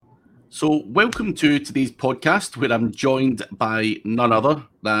So, welcome to today's podcast, where I'm joined by none other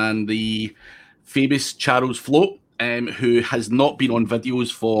than the famous Charles Floate, who has not been on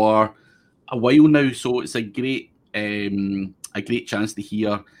videos for a while now. So, it's a great chance to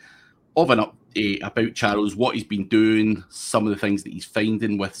hear of an update about Charles, what he's been doing, some of the things that he's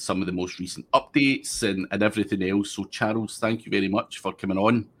finding with some of the most recent updates, and everything else. So, Charles, thank you very much for coming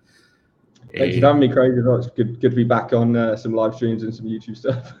on. Thank you for having me, Craig. It's good to be back on some live streams and some YouTube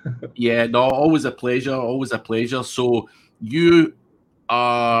stuff. Yeah, no, always a pleasure. Always a pleasure. So you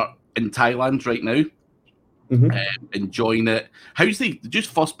are in Thailand right now, enjoying it. How's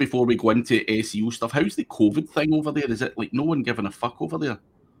just first before we go into SEO stuff, how's the COVID thing over there? Is it like no one giving a fuck over there?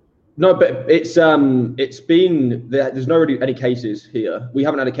 No, but it's been there's not really any cases here. We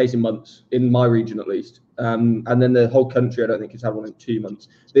haven't had a case in months, in my region at least. And then the whole country, I don't think has had one in 2 months.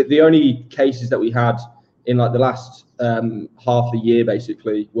 The only cases that we had in like the last half the year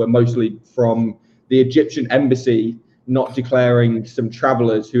basically were mostly from the Egyptian embassy not declaring some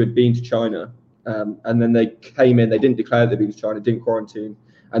travelers who had been to China. And then they came in, they didn't declare they'd been to China, didn't quarantine.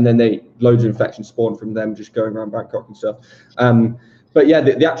 And then loads of infections spawned from them just going around Bangkok and stuff. But yeah,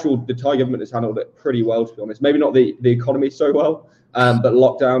 the Thai government has handled it pretty well, to be honest. Maybe not the economy so well, but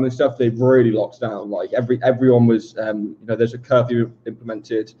lockdown and stuff, they've really locked down. Like everyone was, there's a curfew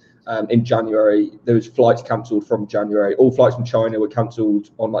implemented in January. There was flights cancelled from January. All flights from China were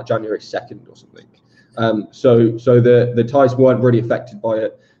cancelled on like January 2nd or something. So the Thais weren't really affected by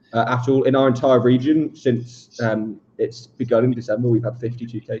it at all. In our entire region, since it's begun in December, we've had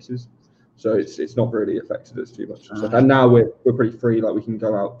 52 cases. So it's not really affected us too much. And now we're pretty free, like we can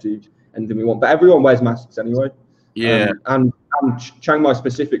go out, do anything we want. But everyone wears masks anyway. Yeah. And Chiang Mai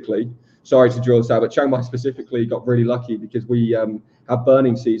specifically, sorry to draw this out, but Chiang Mai specifically got really lucky because we have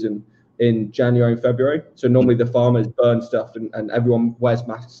burning season in January and February. So normally the farmers burn stuff and everyone wears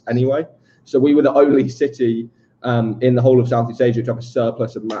masks anyway. So we were the only city in the whole of Southeast Asia to have a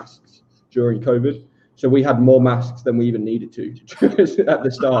surplus of masks during COVID. So we had more masks than we even needed to at the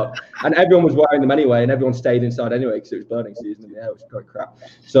start. And everyone was wearing them anyway, and everyone stayed inside anyway because it was burning season and the air was quite crap.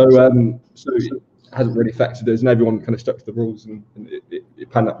 So it hasn't really affected us, and everyone kind of stuck to the rules, and it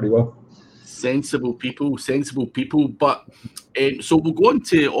panned out pretty well. Sensible people. But so we'll go on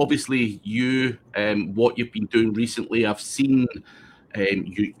to obviously you, what you've been doing recently. I've seen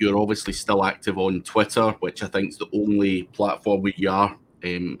you're obviously still active on Twitter, which I think is the only platform where you are,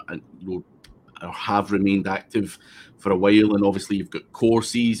 and or have remained active for a while. And obviously you've got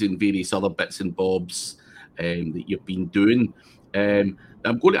courses and various other bits and bobs that you've been doing. I'm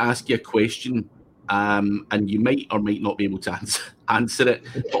going to ask you a question, and you might or might not be able to answer it.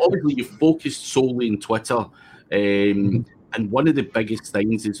 But obviously you've focused solely on Twitter. And one of the biggest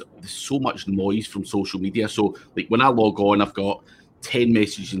things is there's so much noise from social media. So like when I log on, I've got 10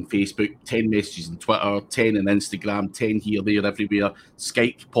 messages in Facebook, 10 messages in Twitter, 10 in Instagram, 10 here, there, everywhere.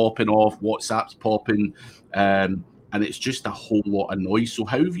 Skype popping off, WhatsApp's popping, and it's just a whole lot of noise. So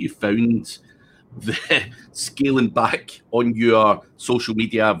how have you found the scaling back on your social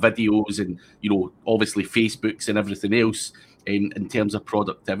media videos and, obviously Facebooks and everything else in terms of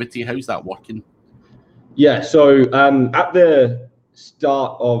productivity? How's that working? Yeah, so at the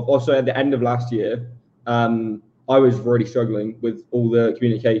at the end of last year, I was really struggling with all the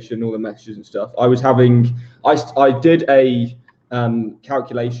communication, all the messages and stuff. I did a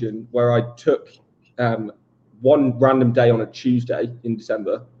calculation where I took one random day on a Tuesday in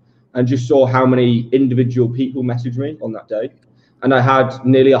December and just saw how many individual people messaged me on that day. And I had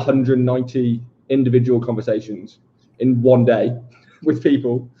nearly 190 individual conversations in one day with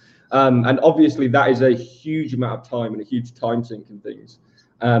people. And obviously that is a huge amount of time and a huge time sink and things.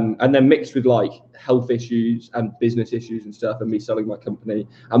 And then mixed with like health issues and business issues and stuff, and me selling my company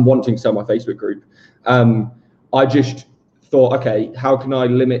and wanting to sell my Facebook group, I just thought, okay, how can I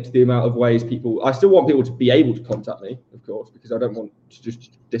limit the amount of ways I still want people to be able to contact me, of course, because I don't want to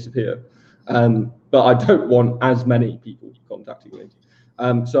just disappear. But I don't want as many people contacting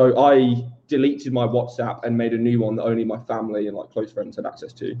me. So I deleted my WhatsApp and made a new one that only my family and like close friends had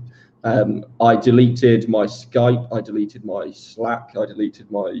access to. I deleted my Skype, I deleted my Slack, I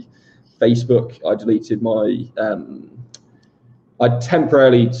deleted my Facebook, I deleted my I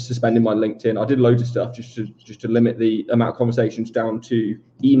temporarily suspended my LinkedIn. I did loads of stuff just to limit the amount of conversations down to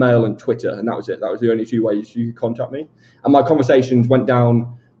email and Twitter, and that was it. That was the only two ways you could contact me. And my conversations went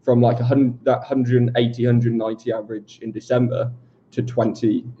down from like 180, 190 average in December to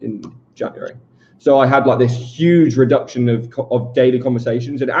 20 in January. So I had like this huge reduction of daily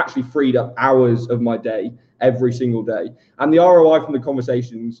conversations, and it actually freed up hours of my day every single day. And the ROI from the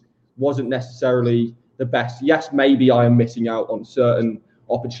conversations wasn't necessarily the best. Yes, maybe I am missing out on certain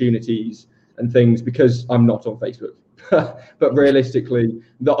opportunities and things because I'm not on Facebook. But realistically,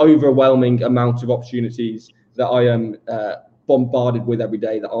 the overwhelming amount of opportunities that I am bombarded with every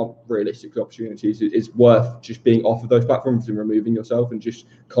day that aren't realistic opportunities is worth just being off of those platforms and removing yourself and just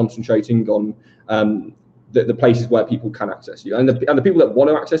concentrating on the places where people can access you. And the people that want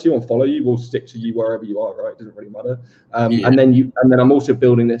to access you and follow you will stick to you wherever you are, right? It doesn't really matter. And then I'm also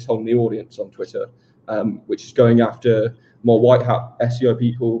building this whole new audience on Twitter, which is going after more white hat SEO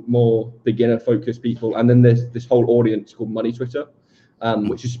people, more beginner focused people. And then there's this whole audience called Money Twitter,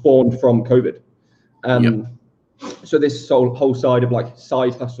 which is spawned from COVID. So this whole side of like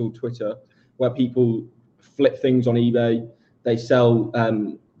side hustle Twitter, where people flip things on eBay, they sell,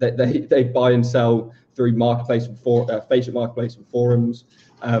 they buy and sell through marketplace and Facebook marketplace and forums.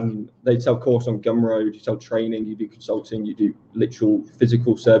 They sell course on Gumroad, you sell training, you do consulting, you do literal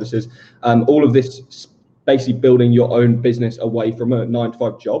physical services. All of this basically building your own business away from a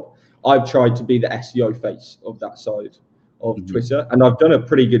 9-to-5 job. I've tried to be the SEO face of that side of Twitter, and I've done a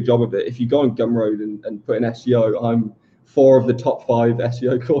pretty good job of it. If you go on Gumroad and put in SEO, I'm 4 of the top 5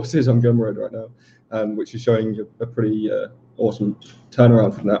 SEO courses on Gumroad right now, which is showing a pretty awesome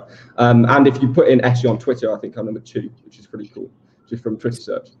turnaround from that. And if you put in SEO on Twitter, I think I'm number 2, which is pretty cool, just from Twitter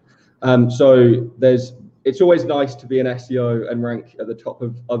search. So it's always nice to be an SEO and rank at the top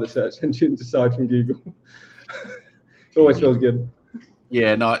of other search engines aside from Google. It always feels good.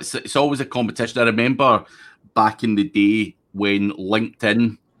 Yeah, no, it's always a competition. I remember back in the day when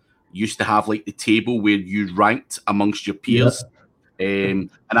LinkedIn used to have like the table where you ranked amongst your peers. And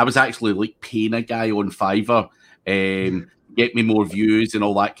I was actually like paying a guy on Fiverr, get me more views and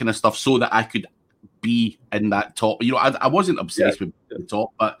all that kind of stuff so that I could be in that top. You know, I wasn't obsessed with the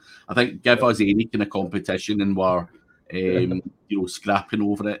top, but I think give us any kind of competition and we're you know, scrapping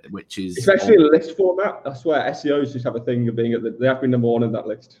over it, which is especially in a list format. That's where SEOs just have a thing of being they have to be number 1 in that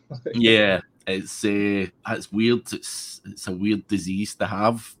list. Yeah, it's weird. It's a weird disease to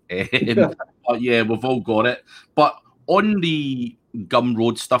have. But yeah, we've all got it. But on the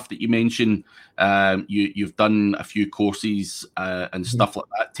Gumroad stuff that you mentioned, you've done a few courses and stuff like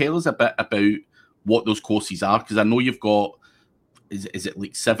that. Tell us a bit about what those courses are, because I know you've got is it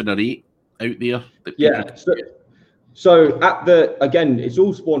like 7 or 8 out there? So again, it's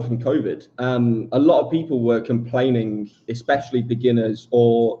all spawned from COVID. A lot of people were complaining, especially beginners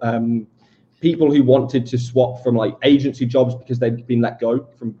or people who wanted to swap from like agency jobs because they'd been let go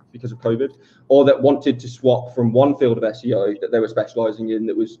because of COVID, or that wanted to swap from one field of SEO that they were specializing in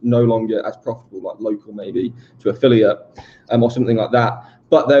that was no longer as profitable, like local maybe, to affiliate or something like that.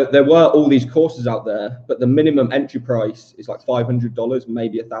 But there were all these courses out there, but the minimum entry price is like $500,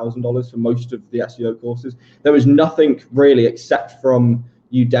 maybe $1,000 for most of the SEO courses. There was nothing really except from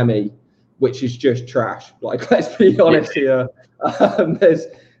Udemy, which is just trash. Like, let's be honest here.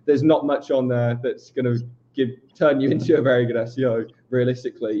 There's not much on there that's going to turn you into a very good SEO,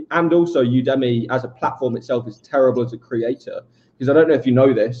 realistically. And also Udemy as a platform itself is terrible as a creator, because I don't know if you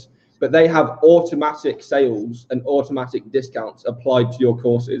know this, but they have automatic sales and automatic discounts applied to your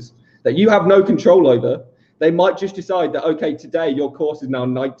courses that you have no control over. They might just decide that, okay, today your course is now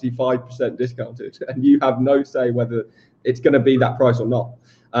 95% discounted and you have no say whether it's going to be that price or not.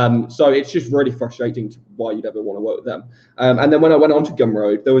 So it's just really frustrating to why you'd ever want to work with them. And then when I went on to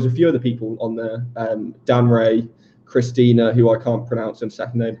Gumroad, there was a few other people on there, Dan Ray, Christina, who I can't pronounce her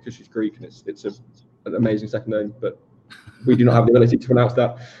second name because she's Greek and it's an amazing second name, but we do not have the ability to pronounce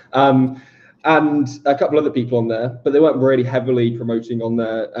that. And a couple other people on there, but they weren't really heavily promoting on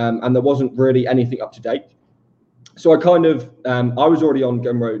there, and there wasn't really anything up to date. So I kind of, I was already on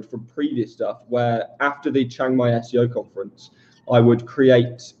Gumroad from previous stuff where after the Chiang Mai SEO conference, I would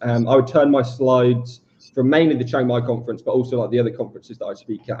turn my slides from mainly the Chiang Mai conference, but also like the other conferences that I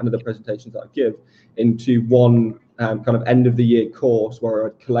speak at and other presentations that I give into one kind of end of the year course where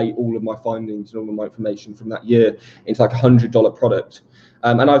I'd collate all of my findings and all of my information from that year into like $100 product.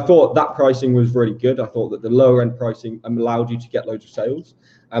 And I thought that pricing was really good. I thought that the lower end pricing allowed you to get loads of sales,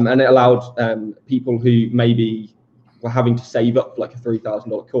 and it allowed people who maybe were having to save up like a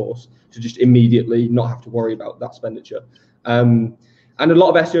 $3,000 course to just immediately not have to worry about that expenditure. And a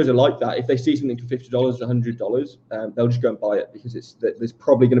lot of SEOs are like that. If they see something for $50, $100, they'll just go and buy it because there's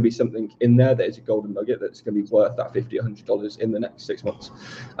probably going to be something in there that is a golden nugget that's going to be worth that $50, $100 in the next 6 months.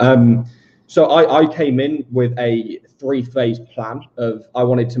 So I came in with a 3-phase plan of I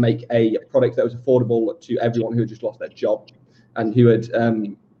wanted to make a product that was affordable to everyone who had just lost their job and who had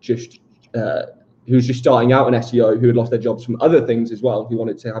who was just starting out in SEO, who had lost their jobs from other things as well, who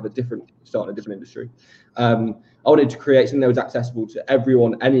wanted to have start in a different industry. I wanted to create something that was accessible to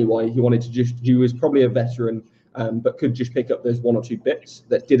everyone anyway, who was probably a veteran but could just pick up those 1 or 2 bits,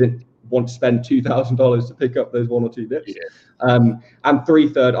 that didn't want to spend $2,000 to pick up those 1 or 2 bits. And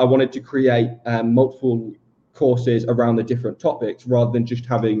 3/3, I wanted to create multiple courses around the different topics, rather than just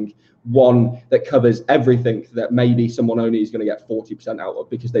having one that covers everything that maybe someone only is going to get 40% out of,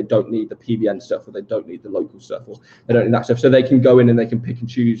 because they don't need the PBN stuff, or they don't need the local stuff, or they don't need that stuff. So they can go in and they can pick and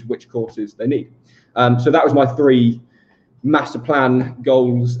choose which courses they need. So that was my 3 master plan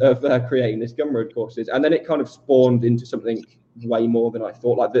goals of creating this Gumroad courses. And then it kind of spawned into something way more than I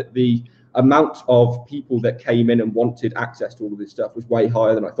thought. Like the amount of people that came in and wanted access to all of this stuff was way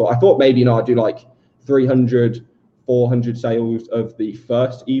higher than I thought. I thought maybe, I'd do like 300, 400 sales of the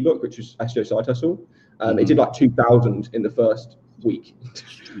first ebook, which was SEO Side Hustle. It did like 2,000 in the first week.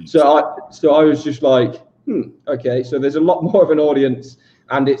 So I was just like, okay, so there's a lot more of an audience,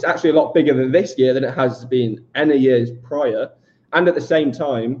 and it's actually a lot bigger than this year than it has been any years prior. And at the same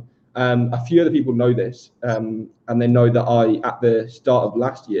time, a few other people know this, and they know that at the start of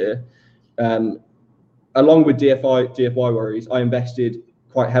last year, along with DFY Worries, I invested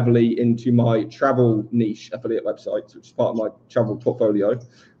quite heavily into my travel niche affiliate websites, which is part of my travel portfolio.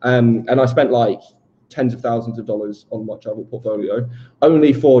 And I spent like tens of thousands of dollars on my travel portfolio,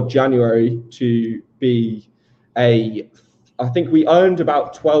 only for January to be I think we earned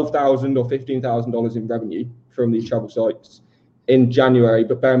about $12,000 or $15,000 in revenue from these travel sites in January,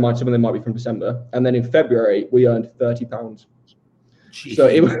 but bear in mind, some of them might be from December. And then in February, we earned £30.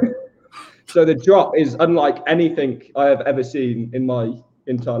 Jeez. So the drop is unlike anything I have ever seen in my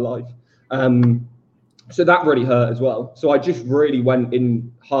entire life. So that really hurt as well. So I just really went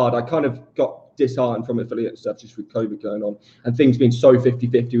in hard. I kind of got disheartened from affiliate stuff, just with COVID going on and things being so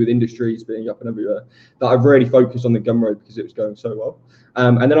 50-50 with industries being up and everywhere, that I really focused on the Gumroad because it was going so well.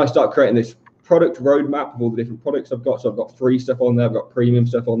 And then I started creating this product roadmap of all the different products I've got. So I've got free stuff on there, I've got premium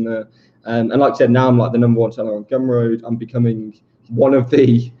stuff on there. And like I said, now I'm like the #1 seller on Gumroad. I'm becoming one of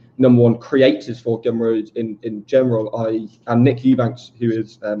the #1 creators for Gumroad in general. And Nick Eubanks, who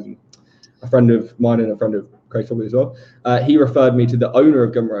is a friend of mine and a friend of Craig Toby as well, he referred me to the owner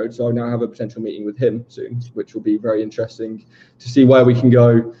of Gumroad. So I now have a potential meeting with him soon, which will be very interesting to see where we can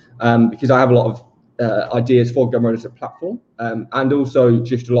go, because I have a lot of ideas for Gumroad as a platform, and also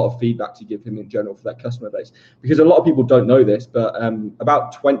just a lot of feedback to give him in general for that customer base, because a lot of people don't know this, but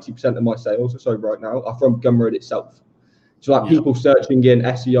about 20% of my sales or so right now are from Gumroad itself. So like people searching in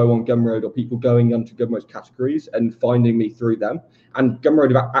SEO on Gumroad, or people going onto Gumroad's categories and finding me through them. And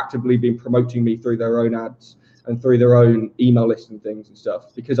Gumroad have actively been promoting me through their own ads and through their own email lists and things and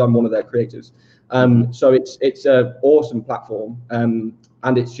stuff, because I'm one of their creators. So it's an awesome platform, and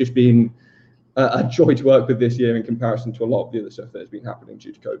it's just been a joy to work with this year in comparison to a lot of the other stuff that has been happening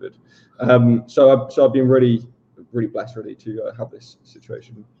due to COVID. So I've been really blessed really to have this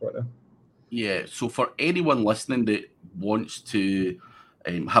situation right now. Yeah, so for anyone listening that wants to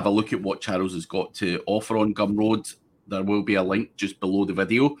have a look at what Charles has got to offer on Gumroad, there will be a link just below the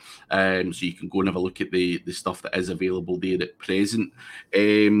video, so you can go and have a look at the stuff that is available there at present.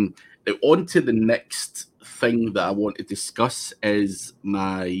 Now on to the next thing that I want to discuss is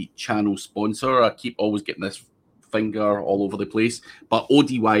my channel sponsor. I keep always getting this finger all over the place, but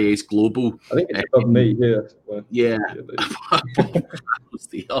ODYS Global. I think it's above me here. Yeah.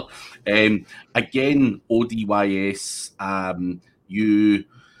 Again, ODYS, you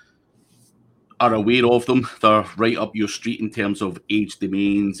are aware of them. They're right up your street in terms of age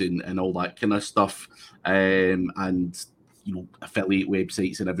domains and all that kind of stuff, and affiliate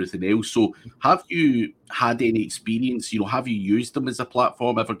websites and everything else. So have you had any experience, have you used them as a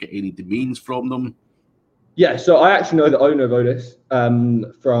platform, ever get any domains from them? Yeah, so I actually know the owner of Otis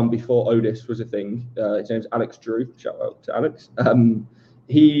from before Otis was a thing. His name's Alex Drew. Shout out to Alex.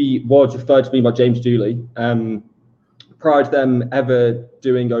 He was referred to me by James Dooley. Prior to them ever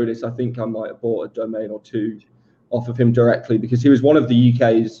doing Otis, I think I might have bought a domain or 2 off of him directly, because he was one of the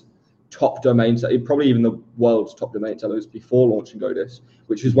UK's top domains, probably even the world's top domain sellers before launching Otis,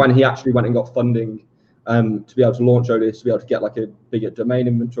 which is when he actually went and got funding to be able to launch Otis, to be able to get like a bigger domain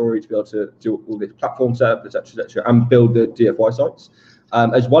inventory, to be able to do all this platform setup, etc., and build the DFY sites,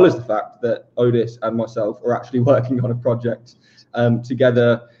 as well as the fact that Otis and myself are actually working on a project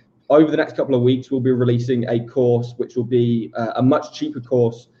together. Over the next couple of weeks, we'll be releasing a course, which will be a much cheaper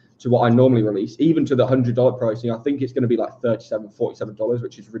course to what I normally release, even to the $100 pricing. I think it's going to be like $37, $47,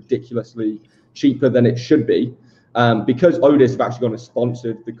 which is ridiculously cheaper than it should be. Because Otis have actually gone and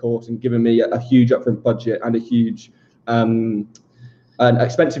sponsored the course and given me a huge upfront budget and a huge an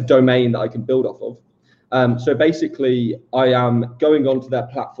expensive domain that I can build off of. So basically, I am going onto their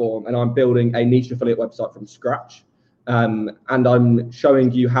platform and I'm building a niche affiliate website from scratch. and I'm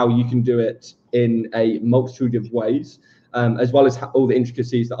showing you how you can do it in a multitude of ways, as well as all the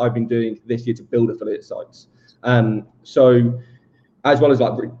intricacies that I've been doing this year to build affiliate sites. So as well as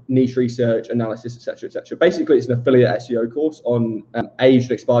like niche research, analysis, etc., etc. Basically, it's an affiliate SEO course on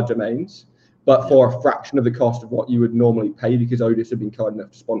aged expired domains, but for a fraction of the cost of what you would normally pay, because Otis have been kind enough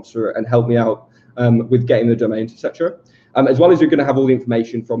to sponsor it and help me out with getting the domains, etc. As well as you're going to have all the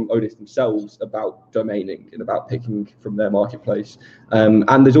information from Otis themselves about domaining and about picking from their marketplace.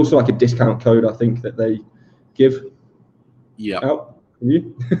 And there's also like a discount code, I think, that they give out from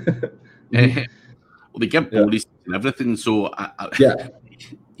you. Well, they give bonuses and everything, so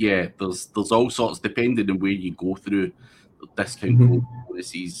there's all sorts, depending on where you go through, discount code,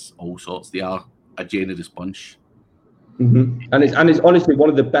 bonuses, all sorts. They are a generous bunch. And it's honestly one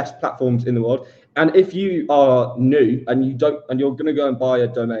of the best platforms in the world. And if you are new and you're going to go and buy a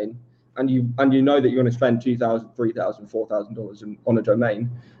domain, and you know that you're going to spend $2,000, $3,000, $4,000 on a domain,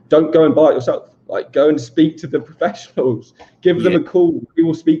 don't go and buy it yourself. Like, go and speak to the professionals. Give them a call. He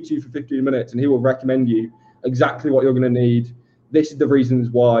will speak to you for 15 minutes, and he will recommend you exactly what you're going to need. This is the reasons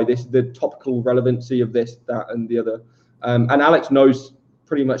why. This is the topical relevancy of this, that, and the other. And Alex knows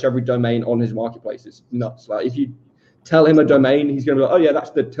pretty much every domain on his marketplace. It's nuts. Like, if you tell him a domain, he's going to be like, oh yeah, that's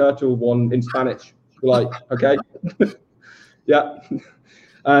the turtle one in Spanish. You're like, okay.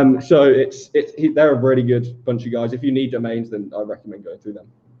 So they're a really good bunch of guys. If you need domains, then I recommend going through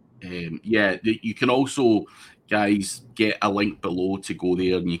them. You can also, guys, get a link below to go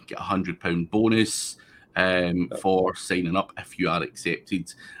there, and you can get £100 bonus for signing up if you are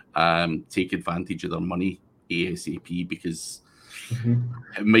accepted. Take advantage of their money ASAP, because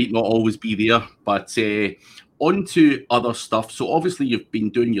it might not always be there. But on to other stuff. So obviously you've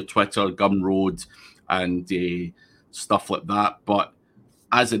been doing your Twitter, Gumroad, and stuff like that. But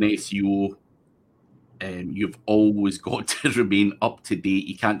as an SEO, you've always got to remain up to date.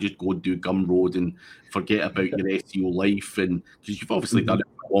 You can't just go and do Gumroad and forget about your SEO life, and because you've obviously done it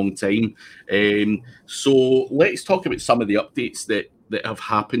for a long time. So let's talk about some of the updates that have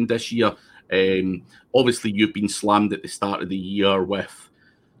happened this year. Obviously, you've been slammed at the start of the year with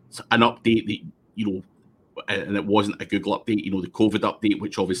an update that, and it wasn't a Google update, the COVID update,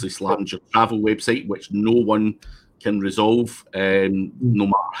 which obviously slammed your travel website, which no one can resolve, no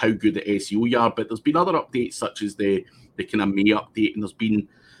matter how good at SEO you are. But there's been other updates, such as the kind of May update, and there's been,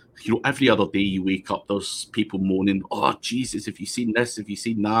 every other day you wake up, there's people moaning, oh Jesus, have you seen this, have you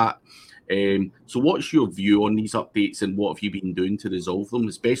seen that? So what's your view on these updates, and what have you been doing to resolve them,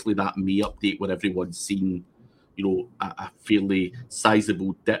 especially that May update where everyone's seen a fairly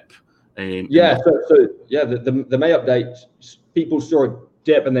sizable dip? The May update, people saw a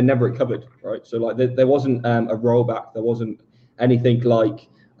dip and they never recovered, right? So like there wasn't a rollback, there wasn't anything like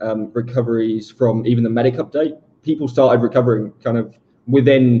recoveries from even the Medic update. People started recovering kind of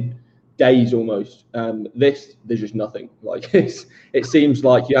within days almost. There's just nothing. Like it seems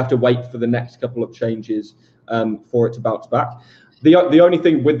like you have to wait for the next couple of changes for it to bounce back. The only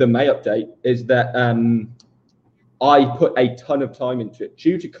thing with the May update is that I put a ton of time into it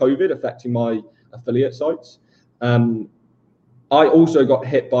due to COVID affecting my affiliate sites. I also got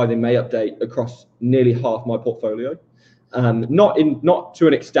hit by the May update across nearly half my portfolio. Not to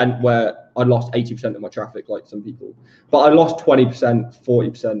an extent where I lost 80% of my traffic like some people, but I lost 20%,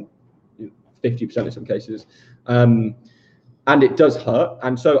 40%, 50% in some cases. And it does hurt.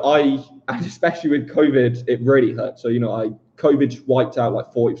 And so and especially with COVID, it really hurt. So, COVID wiped out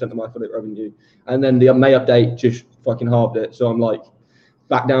like 40% of my affiliate revenue. And then the May update just fucking halved it. So I'm like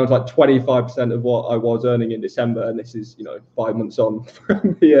back down to like 25% of what I was earning in December. And this is, 5 months on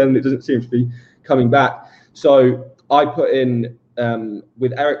from here, and it doesn't seem to be coming back. So I put in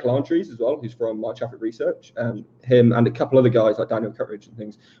with Eric Lantries as well, who's from My Traffic Research, him and a couple other guys like Daniel Cutridge and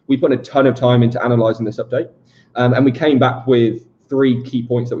things. We put a ton of time into analyzing this update. And we came back with 3 key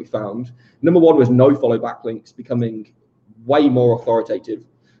points that we found. Number one was no follow backlinks becoming way more authoritative.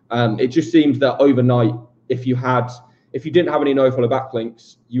 It just seems that overnight, if you didn't have any no follow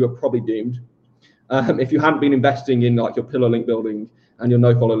backlinks, you were probably doomed. If you hadn't been investing in like your pillar link building and your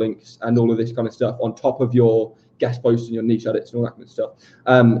no follow links and all of this kind of stuff on top of your guest posts and your niche edits and all that kind of stuff,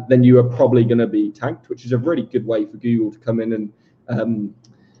 then you are probably going to be tanked, which is a really good way for Google to come in and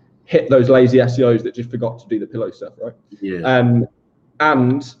hit those lazy SEOs that just forgot to do the pillow stuff, right? Yeah.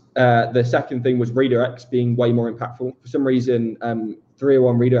 And the second thing was redirects being way more impactful. For some reason,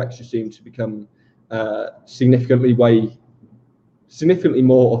 301 redirects just seem to become significantly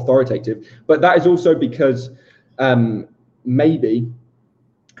more authoritative. But that is also because maybe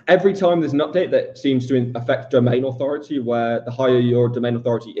every time there's an update that seems to affect domain authority, where the higher your domain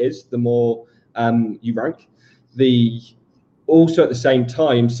authority is, the more you rank. also at the same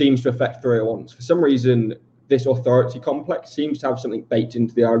time seems to affect 301s. For some reason, this authority complex seems to have something baked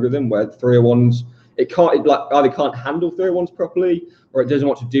into the algorithm where 301s, it either can't handle 301s properly, or it doesn't know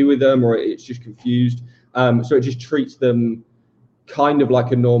what to do with them, or it's just confused. So it just treats them kind of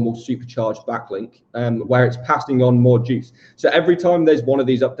like a normal supercharged backlink, where it's passing on more juice. So every time there's one of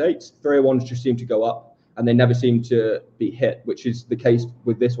these updates, 301s just seem to go up, and they never seem to be hit, which is the case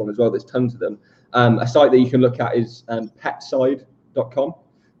with this one as well. There's tons of them. A site that you can look at is petside.com.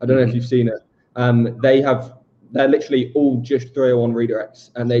 I don't know if you've seen it. They're literally all just 301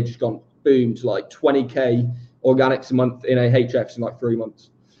 redirects, and they've just gone boom to like 20K organics a month in AHFs in like 3 months.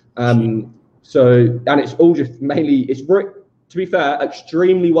 And it's all just mainly, to be fair,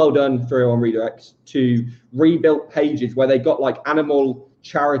 extremely well done 301 redirects to rebuilt pages where they got like animal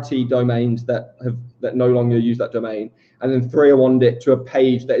charity domains that no longer use that domain, and then 301'd it to a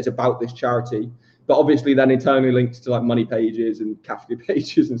page that is about this charity, but obviously then internally links to like money pages and category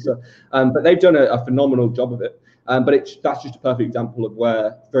pages and stuff. But they've done a phenomenal job of it. But that's just a perfect example of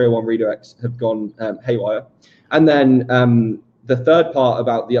where 301 redirects have gone haywire. And then the third part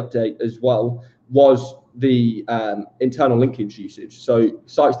about the update as well was the internal linkage usage. So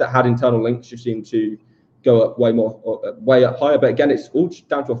sites that had internal links just seem to go up way up higher. But again, it's all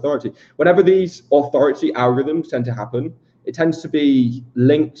down to authority. Whenever these authority algorithms tend to happen, it tends to be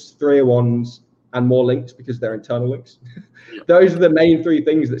links, 301s, and more links because they're internal links. Those are the main three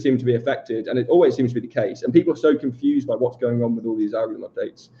things that seem to be affected, and it always seems to be the case. And people are so confused by what's going on with all these algorithm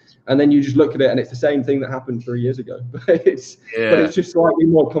updates. And then you just look at it, and it's the same thing that happened 3 years ago. But it's just slightly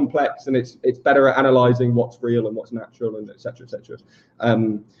more complex, and it's better at analyzing what's real and what's natural, and et cetera, et cetera.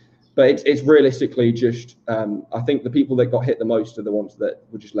 But it's realistically just, I think the people that got hit the most are the ones that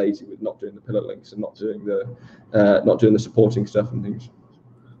were just lazy with not doing the pillar links and not doing the supporting stuff and things.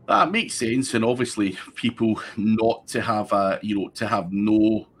 That makes sense, and obviously people not to have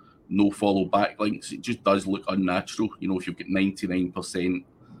no follow backlinks, it just does look unnatural. If you've got 99%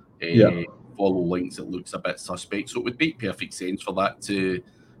 follow links, it looks a bit suspect. So it would make perfect sense for that to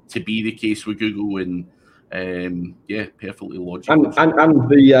be the case with Google, and perfectly logical. And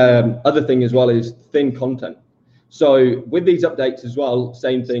the other thing as well is thin content. So with these updates as well,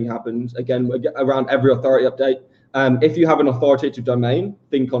 same thing happens again around every authority update. If you have an authoritative domain,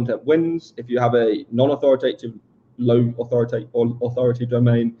 thin content wins. If you have a non-authoritative, low authority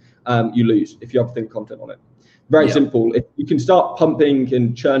domain, you lose if you have thin content on it. Very simple. If you can start pumping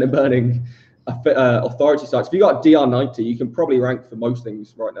and churn and burning authority sites, if you got DR90, you can probably rank for most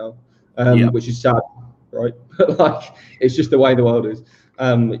things right now, which is sad, right? But like, it's just the way the world is.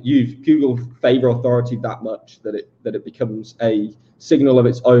 Google favor authority that much that it becomes a signal of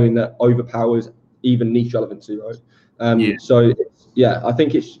its own that overpowers even niche relevancy, right? So I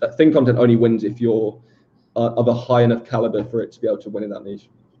think it's thin content only wins if you're of a high enough caliber for it to be able to win in that niche.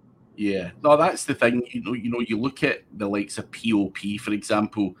 Yeah, no, that's the thing. You look at the likes of POP, for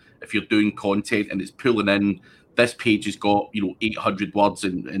example. If you're doing content and it's pulling in, this page has got 800 words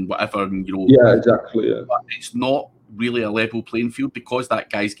and whatever, and exactly. Yeah, but it's not really a level playing field because that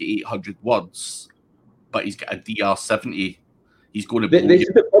guy's got 800 words, but he's got a DR70. He's going to. This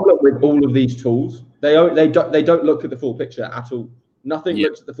is the problem with all of these tools. They don't look at the full picture at all. Nothing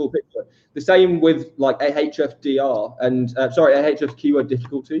looks at the full picture. The same with like AHF and AHF keyword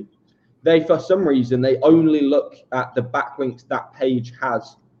difficulty. They, for some reason, they only look at the backlinks that page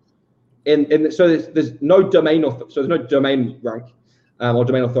has. So there's no domain there's no domain rank or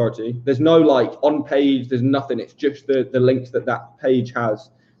domain authority. There's no like on page. There's nothing. It's just the links that page has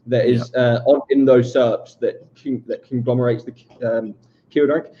that is in those SERPs that conglomerates the keyword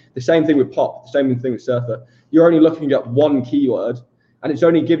rank. The same thing with POP. The same thing with Surfer. You're only looking at one keyword, and it's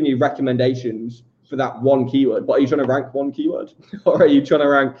only giving you recommendations for that one keyword. But are you trying to rank one keyword, or are you trying to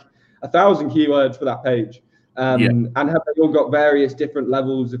rank 1,000 keywords for that page? And have they all got various different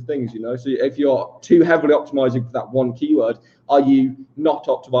levels of things? So if you're too heavily optimizing for that one keyword, are you not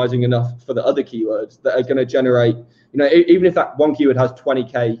optimizing enough for the other keywords that are going to generate? Even if that one keyword has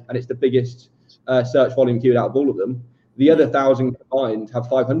 20K and it's the biggest search volume keyword out of all of them, the other 1,000 combined have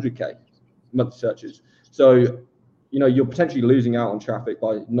 500K monthly searches. So you're potentially losing out on traffic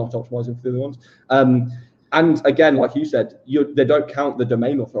by not optimizing for the other ones. And again, like you said, they don't count the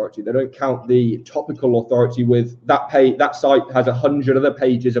domain authority. They don't count the topical authority with that page. That site has 100 other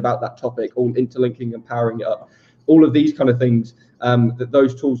pages about that topic, all interlinking and powering it up. All of these kind of things that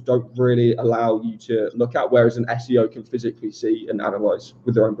those tools don't really allow you to look at, whereas an SEO can physically see and analyze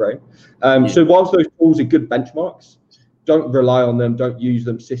with their own brain. So whilst those tools are good benchmarks, don't rely on them. Don't use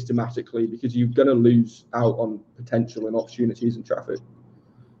them systematically because you're going to lose out on potential and opportunities and traffic.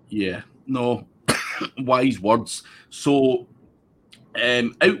 Yeah, no. wise words. So,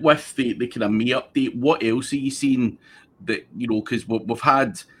 out with the kind of me update, what else are you seeing that, because we've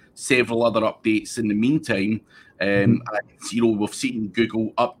had several other updates in the meantime, and, we've seen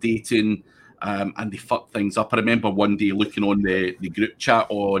Google updating, and they fuck things up. I remember one day looking on the group chat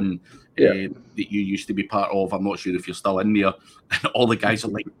on that you used to be part of. I'm not sure if you're still in there, and all the guys are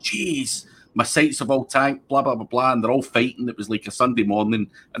like, geez, my sites have all tanked, blah, blah, blah, blah, and they're all fighting. It was like a Sunday morning,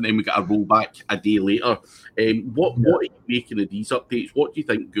 and then we got a roll back a day later. What are you making of these updates? What do you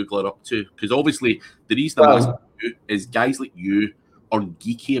think Google are up to? Because obviously the reason I'm asking you is guys like you are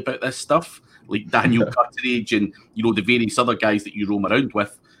geeky about this stuff, like Daniel Cutteridge and, the various other guys that you roam around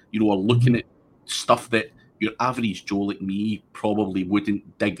with, are looking at stuff that your average Joe like me probably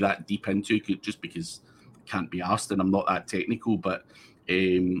wouldn't dig that deep into, just because I can't be asked and I'm not that technical, but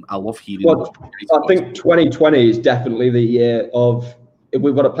I love hearing. Well, I think 2020 is definitely the year of, if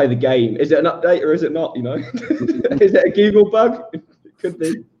we've got to play the game. Is it an update or is it not? Is it a Google bug? It could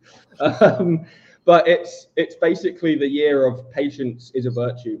be. But it's basically the year of patience is a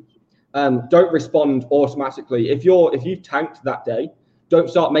virtue. Don't respond automatically. If you've tanked that day, don't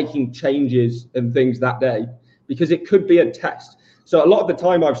start making changes and things that day, because it could be a test. So a lot of the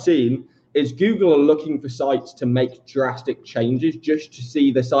time I've seen is Google are looking for sites to make drastic changes, just to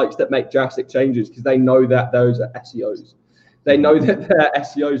see the sites that make drastic changes, because they know that those are SEOs. They know that they're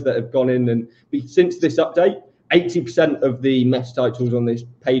SEOs that have gone in, and since this update, 80% of the meta titles on this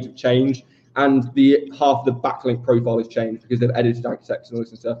page have changed, and half of the backlink profile has changed because they've edited architects and all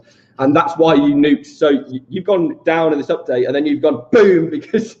this and stuff. And that's why you nuked. So you've gone down in this update, and then you've gone boom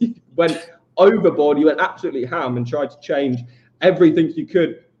because you went overboard. You went absolutely ham and tried to change everything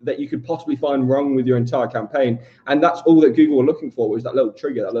that you could possibly find wrong with your entire campaign. And that's all that Google were looking for, was that little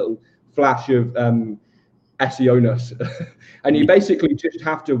trigger, that little flash of SEO-ness. And you basically just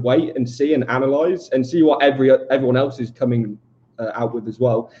have to wait and see and analyze and see what everyone else is coming out with as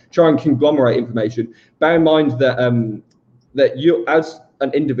well. Try and conglomerate information. Bear in mind that you, as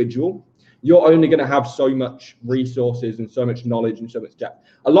an individual, you're only going to have so much resources and so much knowledge and so much depth.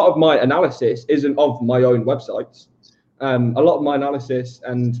 A lot of my analysis isn't of my own websites. A lot of my analysis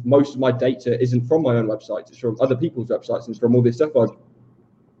and most of my data isn't from my own websites. It's from other people's websites and from all this stuff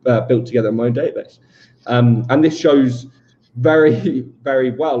I've built together in my own database. And this shows very, very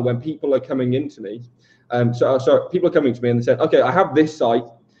well when people are coming into me. So people are coming to me and they said, okay, I have this site,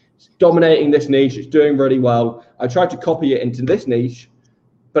 it's dominating this niche, it's doing really well. I tried to copy it into this niche,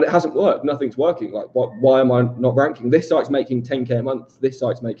 but it hasn't worked. Nothing's working. Like, why am I not ranking? This site's making 10K a month. This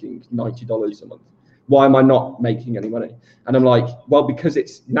site's making $90 a month. Why am I not making any money? And I'm like, well,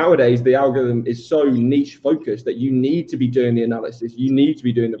 because nowadays the algorithm is so niche focused that you need to be doing the analysis, you need to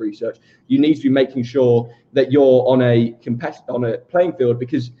be doing the research, you need to be making sure that you're on a playing field.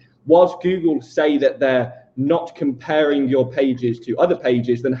 Because whilst Google say that they're not comparing your pages to other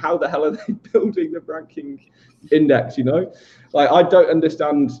pages, then how the hell are they building the ranking index? Like, I don't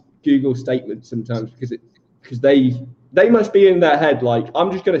understand Google statements sometimes, because they must be in their head like,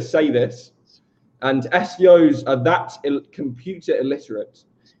 I'm just going to say this. And SEOs are that computer illiterate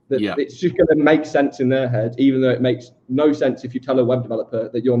that it's just going to make sense in their head, even though it makes no sense if you tell a web developer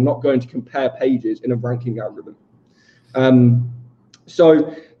that you're not going to compare pages in a ranking algorithm.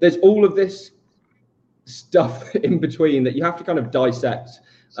 So there's all of this stuff in between that you have to kind of dissect.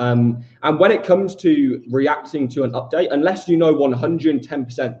 And when it comes to reacting to an update, unless you know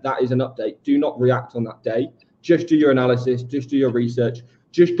 110% that is an update, do not react on that day. Just do your analysis, just do your research.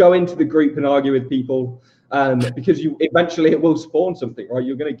 Just go into the group and argue with people, because eventually it will spawn something, right?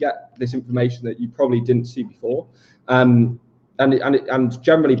 You're going to get this information that you probably didn't see before, and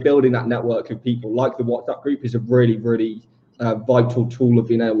generally building that network of people like the WhatsApp group is a really, really vital tool of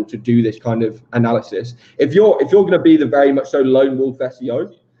being able to do this kind of analysis. If you're going to be the very much so lone wolf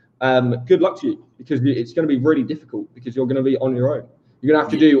SEO, good luck to you, because it's going to be really difficult, because you're going to be on your own. You're going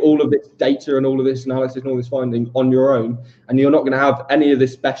to have to do all of this data and all of this analysis and all this finding on your own. And you're not going to have any of the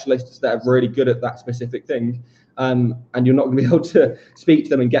specialists that are really good at that specific thing. And you're not going to be able to speak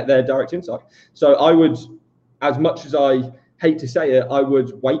to them and get their direct insight. So I would, as much as I hate to say it, I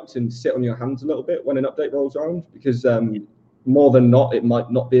would wait and sit on your hands a little bit when an update rolls around, because more than not, it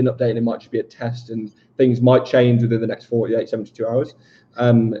might not be an update and it might just be a test, and things might change within the next 48, 72 hours.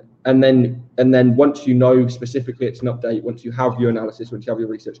 And then once you know specifically it's an update, once you have your analysis, once you have your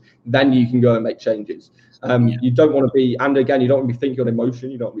research, then you can go and make changes. You don't want to be, and again, you don't want to be thinking on emotion.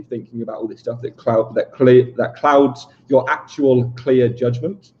 You don't want to be thinking about all this stuff that clouds your actual clear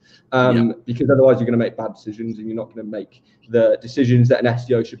judgment. Because otherwise you're going to make bad decisions, and you're not going to make the decisions that an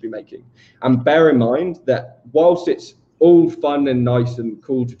SEO should be making. And bear in mind that whilst it's all fun and nice and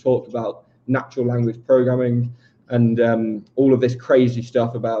cool to talk about natural language programming and all of this crazy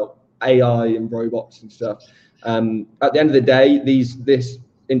stuff about AI and robots and stuff. At the end of the day, this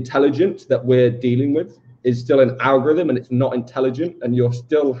intelligence that we're dealing with is still an algorithm, and it's not intelligent, and you're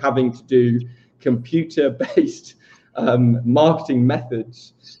still having to do computer-based marketing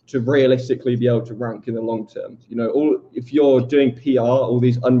methods to realistically be able to rank in the long term. If you're doing PR, all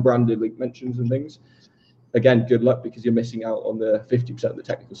these unbranded link mentions and things, again, good luck, because you're missing out on the 50% of the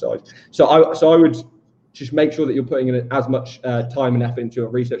technical side. So I would just make sure that you're putting in as much time and effort into your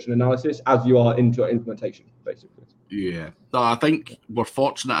research and analysis as you are into your implementation, basically. Yeah, no, I think we're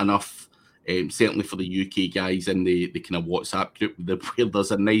fortunate enough, certainly for the UK guys in the kind of WhatsApp group, where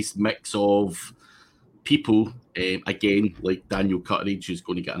there's a nice mix of people, again, like Daniel Cutteridge, who's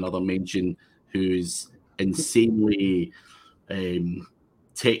going to get another mention, who's insanely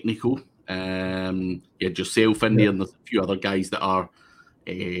technical. You had yourself in there, and there's a few other guys that are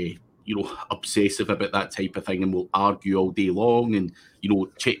obsessive about that type of thing and will argue all day long and,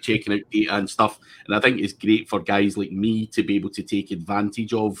 checking out data and stuff. And I think it's great for guys like me to be able to take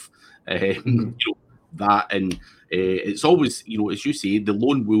advantage of, that. And it's always, as you say, the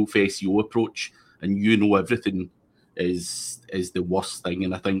lone wolf SEO approach and everything is the worst thing.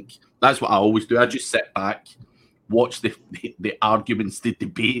 And I think that's what I always do. I just sit back, watch the arguments, the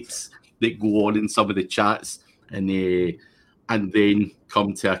debates that go on in some of the chats, and then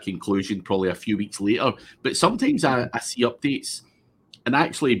come to a conclusion probably a few weeks later. But sometimes I see updates, and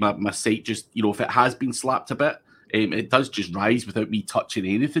actually my site just, if it has been slapped a bit, it does just rise without me touching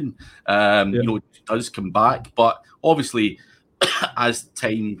anything. It does come back. But obviously, as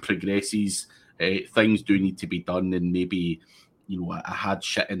time progresses, things do need to be done, and maybe, I had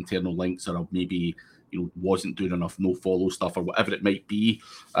shit internal links, or maybe, wasn't doing enough no-follow stuff or whatever it might be.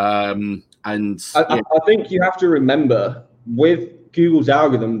 I think you have to remember with Google's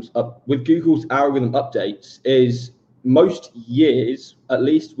algorithm updates is most years, at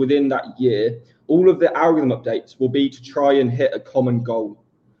least within that year, all of the algorithm updates will be to try and hit a common goal.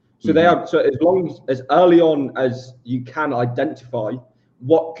 So as early on as you can identify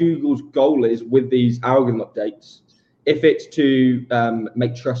what Google's goal is with these algorithm updates, if it's to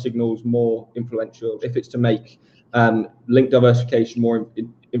make trust signals more influential, if it's to make link diversification more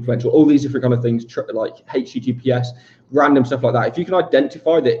influential, all these different kind of things, like HTTPS, random stuff like that. If you can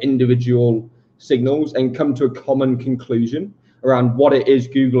identify the individual signals and come to a common conclusion around what it is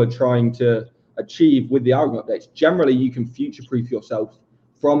Google are trying to achieve with the algorithm updates, generally you can future-proof yourself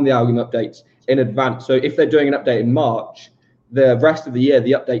from the algorithm updates in advance. So if they're doing an update in March, the rest of the year,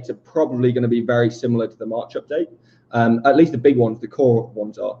 the updates are probably going to be very similar to the March update. At least the big ones, the core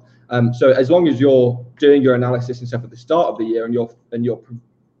ones are. So as long as you're doing your analysis and stuff at the start of the year, and you're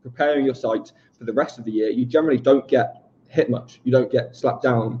preparing your site for the rest of the year, you generally don't get hit much. You don't get slapped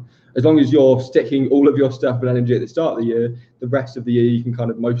down. As long as you're sticking all of your stuff and energy at the start of the year, the rest of the year you can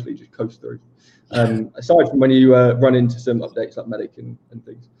kind of mostly just coast through. Aside from when you run into some updates like Medic and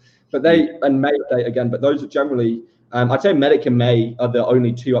things. But and May update again, but those are generally, I'd say Medic and May are the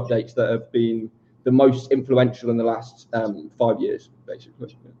only two updates that have been the most influential in the last 5 years,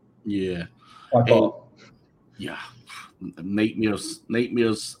 basically. Yeah. By far. Yeah. Nightmares.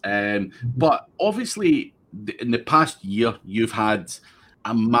 But obviously, in the past year, you've had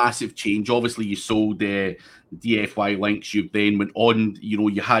a massive change. Obviously, you sold the DFY links. You then went on,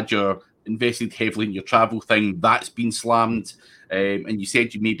 you had invested heavily in your travel thing. That's been slammed. And you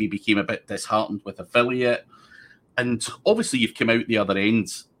said you maybe became a bit disheartened with affiliate. And obviously, you've come out the other end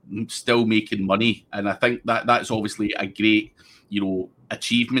still making money. And I think that's obviously a great,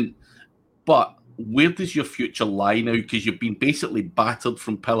 achievement. But where does your future lie now? Because you've been basically battered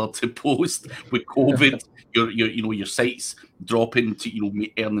from pillar to post with COVID. Your site's dropping to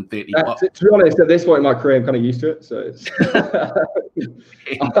earning 30 bucks. To be honest, at this point in my career, I'm kind of used to it. So it's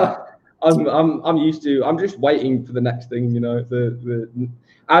I'm used to. I'm just waiting for the next thing.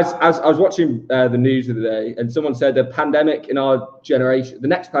 As I was watching the news the other day, and someone said the pandemic in our generation, the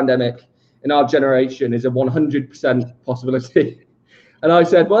next pandemic in our generation, is a 100% possibility. And I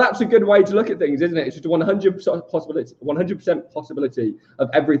said, well, that's a good way to look at things, isn't it? It's just a 100% possibility of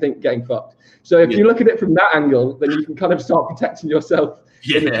everything getting fucked. So if you look at it from that angle, then you can kind of start protecting yourself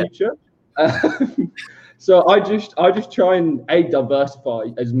in the future. So I just try and diversify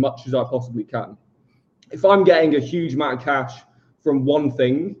as much as I possibly can. If I'm getting a huge amount of cash from one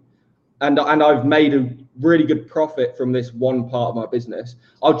thing, and I've made a really good profit from this one part of my business,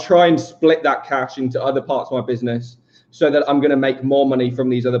 I'll try and split that cash into other parts of my business, so that I'm going to make more money from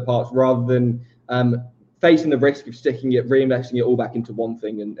these other parts, rather than facing the risk of reinvesting it all back into one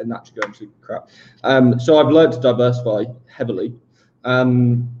thing, and that just going to crap. So I've learned to diversify heavily.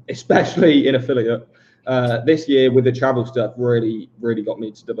 especially in affiliate. This year with the travel stuff really got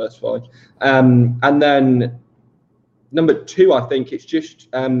me to diversify. And then number two, I think it's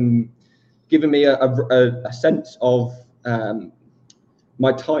just given me a sense of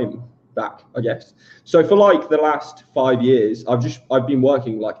my time back, I guess. So for like the last 5 years, I've been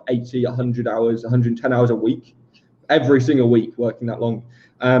working like 80, 100 hours, 110 hours a week, every single week, working that long.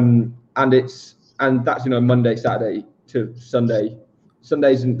 And that's, Monday, Saturday to Sunday.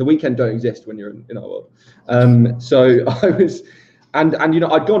 Sundays and the weekend don't exist when you're in our world. So I was, and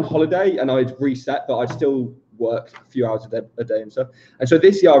I'd go on holiday and I'd reset, but I'd still work a few hours a day and stuff. And so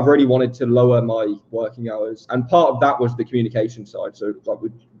this year I've really wanted to lower my working hours, and part of that was the communication side. So like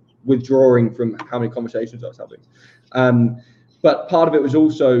withdrawing from how many conversations I was having. But part of it was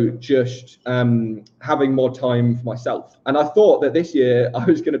also just having more time for myself. And I thought that this year I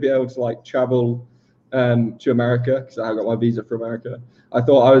was going to be able to like travel to America, because I got my visa for America. I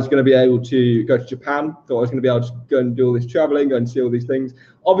thought I was going to be able to go to Japan. Thought I was going to be able to go and do all this traveling, go and see all these things.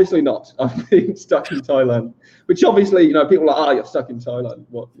 Obviously not. I've been stuck in Thailand, which obviously, people are like, you're stuck in Thailand.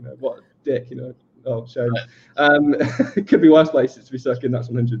 What a dick, Oh, shame. It could be worse places to be stuck in. That's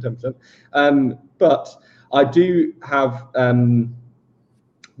 110%. But I do have,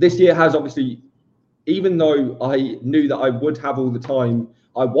 this year has obviously, even though I knew that I would have all the time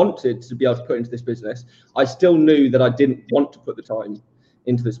I wanted to be able to put into this business, I still knew that I didn't want to put the time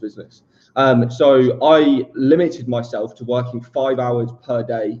into this business. So I limited myself to working 5 hours per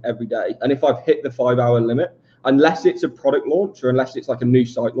day, every day. And if I've hit the 5-hour limit, unless it's a product launch or unless it's like a new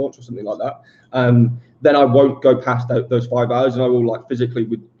site launch or something like that, then I won't go past those 5 hours, and I will like physically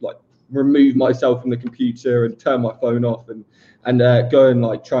remove myself from the computer and turn my phone off and go and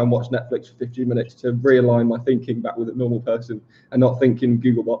like try and watch Netflix for 15 minutes to realign my thinking back with a normal person and not thinking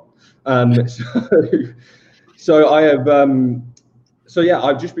Googlebot. So I have,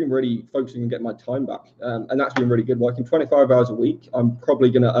 I've just been really focusing on getting my time back, and that's been really good. Working 25 hours a week, I'm probably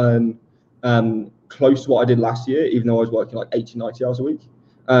going to earn close to what I did last year, even though I was working like 80, 90 hours a week.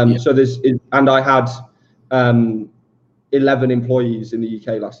 So and I had 11 employees in the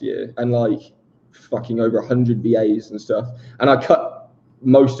UK last year, and like fucking over 100 VAs and stuff. And I cut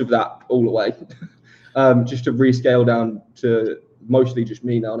most of that all away, just to rescale down to mostly just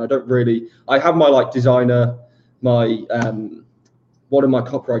me now. And I have my like designer, my one of my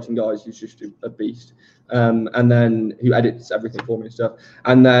copywriting guys who's just a beast, and then who edits everything for me and stuff.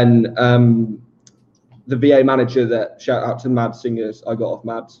 And then the VA manager, that shout out to Mad Singers I got off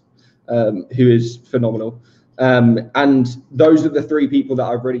Mads, who is phenomenal. And those are the three people that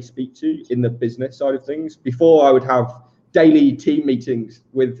I really speak to in the business side of things. Before, I would have daily team meetings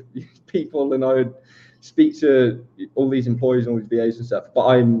with people, and I would speak to all these employees and all these VAs and stuff.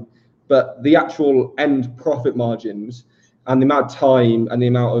 But the actual end profit margins and the amount of time and the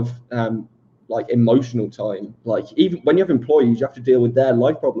amount of like emotional time, like even when you have employees, you have to deal with their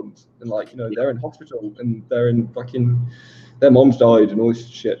life problems, and they're in hospital and they're in fucking, their mom's died and all this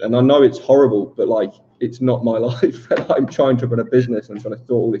shit. And I know it's horrible, but like, it's not my life. I'm trying to run a business and trying to sort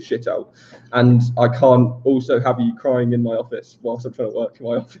all this shit out. And I can't also have you crying in my office whilst I'm trying to work in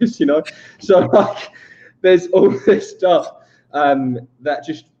my office, So like, there's all this stuff that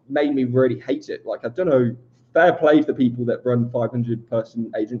just made me really hate it. Like, I don't know, fair play to the people that run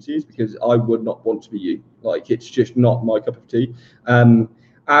 500-person agencies, because I would not want to be you. Like, it's just not my cup of tea.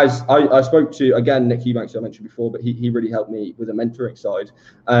 As I spoke to, again, Nick Eubanks, I mentioned before, but he really helped me with the mentoring side.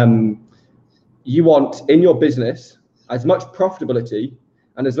 You want in your business as much profitability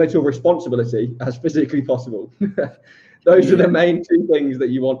and as little responsibility as physically possible. Those are the main two things that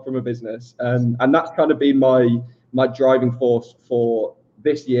you want from a business. And that's kind of been my driving force for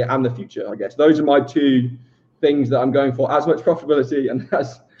this year and the future, I guess. Those are my two things that I'm going for: as much profitability and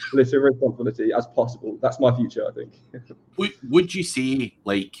as little responsibility as possible. That's my future, I think. Would you say,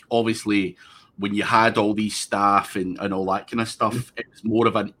 like, obviously, when you had all these staff and all that kind of stuff, it's more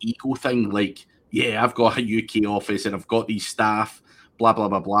of an ego thing? Like, yeah, I've got a UK office and I've got these staff, blah, blah,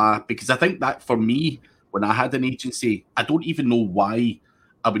 blah, blah. Because I think that for me, when I had an agency, I don't even know why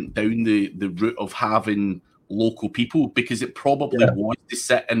I went down the route of having local people, because it probably was to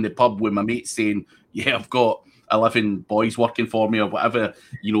sit in the pub with my mates saying, yeah, I've got 11 boys working for me or whatever,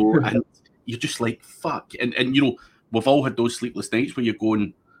 and you're just like, fuck. And we've all had those sleepless nights where you're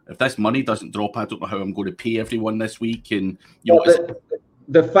going, if this money doesn't drop, I don't know how I'm going to pay everyone this week. And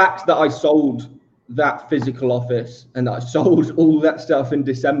the fact that I sold that physical office and that I sold all that stuff in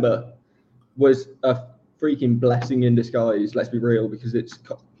December was a freaking blessing in disguise. Let's be real, because it's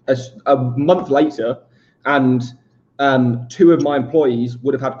a month later, and 2 of my employees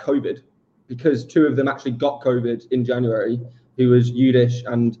would have had COVID, because 2 of them actually got COVID in January, who was Yiddish,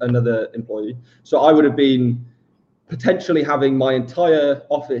 and another employee. So I would have been potentially having my entire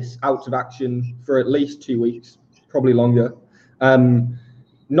office out of action for at least 2 weeks, probably longer.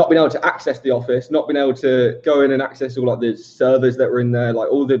 Not being able to access the office, not being able to go in and access all like the servers that were in there,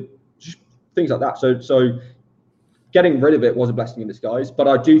 like all the just things like that. So getting rid of it was a blessing in disguise. But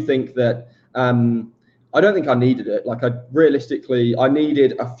I do think that I don't think I needed it. Like realistically, I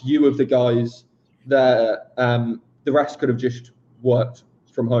needed a few of the guys that the rest could have just worked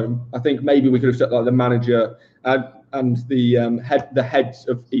from home. I think maybe we could have set like the manager and the heads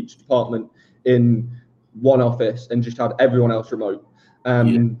of each department in one office and just had everyone else remote.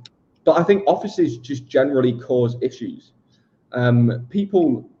 But I think offices just generally cause issues.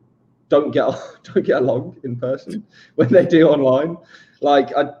 People don't get along in person when they do online.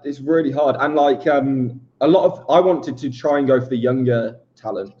 Like it's really hard. And like I wanted to try and go for the younger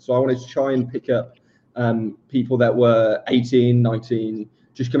talent. So I wanted to try and pick up people that were 18, 19,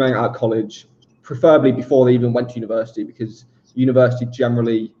 just coming out of college, preferably before they even went to university, because university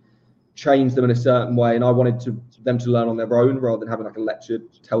generally trains them in a certain way, and I wanted them to learn on their own rather than having like a lecture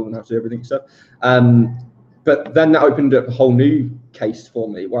to tell them how to do everything. So but then that opened up a whole new case for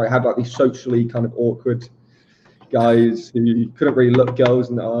me, where I had like these socially kind of awkward guys who couldn't really look girls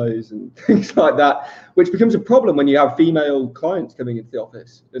in the eyes and things like that, which becomes a problem when you have female clients coming into the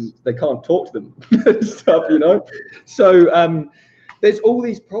office and they can't talk to them and stuff, you know. So there's all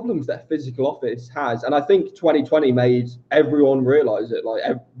these problems that a physical office has, and I think 2020 made everyone realize it, like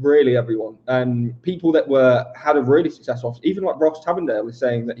really everyone. People that had a really successful office, even like Ross Tavendale is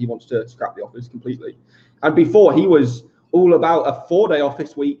saying that he wants to scrap the office completely. And before, he was all about a 4-day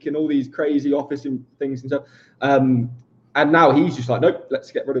office week and all these crazy office and things and stuff. And now he's just like, nope,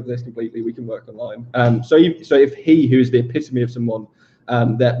 let's get rid of this completely. We can work online. So if he, who is the epitome of someone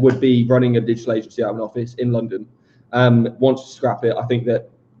that would be running a digital agency out of an office in London, wants to scrap it, I think that,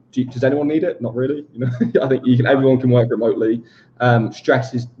 does anyone need it? Not really. You know, I think everyone can work remotely.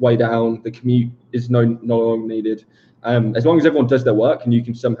 Stress is way down. The commute is no longer needed. As long as everyone does their work and you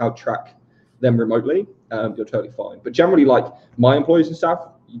can somehow track them remotely, you're totally fine. But generally, like my employees and staff,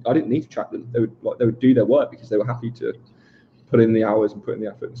 I didn't need to track them. They would do their work because they were happy to put in the hours and put in the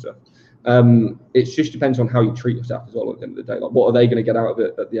effort and stuff. It just depends on how you treat your staff as well at the end of the day. Like, what are they going to get out of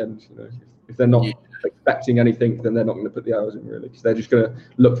it at the end? You know, if they're not expecting anything, then they're not going to put the hours in, really, because they're just going to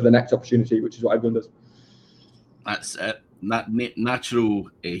look for the next opportunity, which is what everyone does. That's it. Natural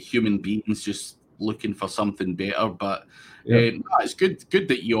human beings just looking for something better. But it's good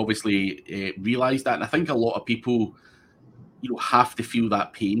that you obviously realise that. And I think a lot of people, have to feel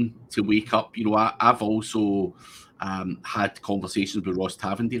that pain to wake up. I've also had conversations with Ross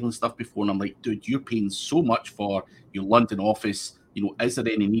Tavendale and stuff before, and I'm like, dude, you're paying so much for your London office. Is there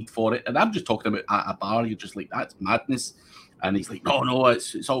any need for it? And I'm just talking about at a bar. You're just like, that's madness. And he's like, no,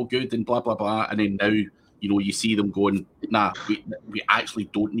 it's all good and blah, blah, blah. And then now, you see them going, nah, we actually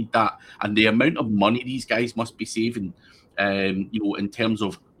don't need that. And the amount of money these guys must be saving, in terms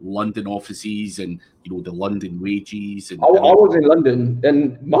of London offices and, the London wages. And I was in London,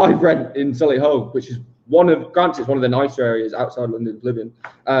 and my rent in Solihull, which is one of the nicer areas outside London to live in,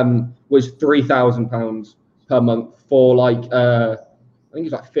 was £3,000 per month for like, I think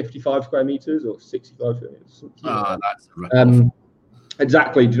it's like 55 square meters or 65 square meters. That's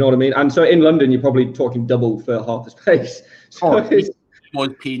exactly. Do you know what I mean? And so in London, you're probably talking double for half the space. So was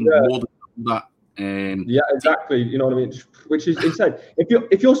paying more than that. Yeah, exactly. You know what I mean? Which is insane.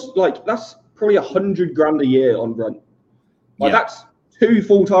 If you're like, that's probably $100,000 a year on rent. Like that's 2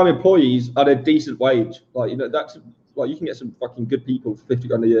 full-time employees at a decent wage. Like, that's like, you can get some fucking good people for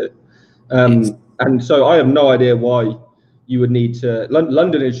 $50,000 a year. And so I have no idea why you would need to.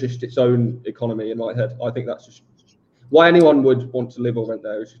 London is just its own economy in my head. I think that's just why anyone would want to live or rent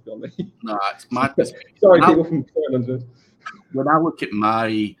there. Is just beyond me. No, it's madness. Sorry, people from London. When I look at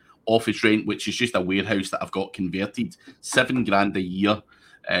my office rent, which is just a warehouse that I've got converted, $7,000 a year.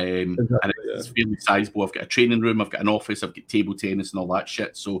 And it's fairly sizable. I've got a training room, I've got an office, I've got table tennis and all that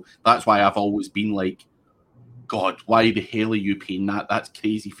shit. So that's why I've always been like, God, why the hell are you paying that? That's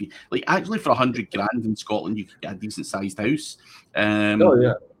crazy fee. Like, actually, for $100,000 in Scotland, you could get a decent sized house.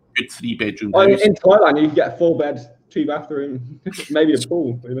 Good 3-bedroom house. In Thailand, you can get a 4-bed, 2-bathroom, maybe a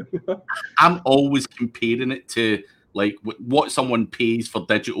pool. I'm always comparing it to like what someone pays for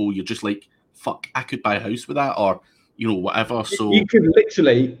digital. You're just like, fuck, I could buy a house with that, or whatever. So you could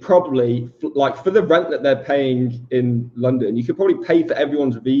literally probably, like, for the rent that they're paying in London, you could probably pay for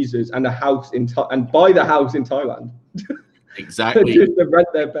everyone's visas and a house and buy the house in Thailand. Exactly. Just the rent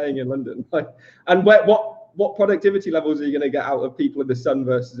they're paying in London. Like, and what productivity levels are you going to get out of people in the Sun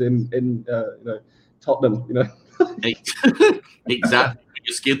versus in Tottenham? Exactly.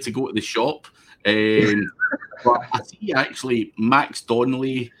 You're scared to go to the shop. But I see actually Max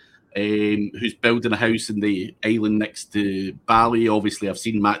Donnelly, who's building a house in the island next to Bali. Obviously, I've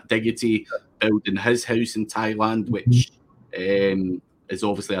seen Matt Diggity building his house in Thailand, which is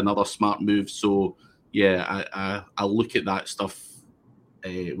obviously another smart move. So, yeah, I look at that stuff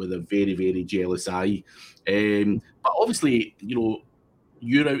with a very, very jealous eye. But obviously, you're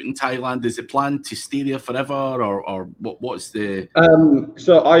out in Thailand. Is it planned to stay there forever, or what's the?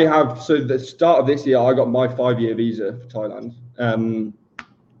 So the start of this year, I got my 5-year visa for Thailand,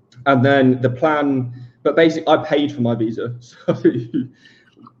 and then the plan. But basically, I paid for my visa. So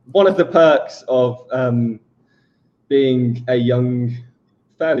one of the perks of being a young,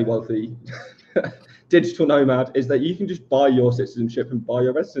 fairly wealthy digital nomad is that you can just buy your citizenship and buy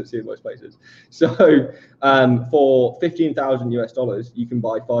your residency in most places. So for $15,000 you can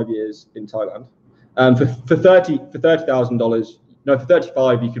buy 5 years in Thailand. For $30,000, no, for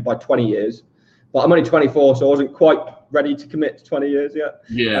 35 you could buy 20 years. But I'm only 24, so I wasn't quite ready to commit to 20 years yet.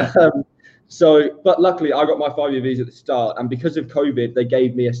 Yeah. But luckily I got my 5-year visa at the start, and because of COVID, they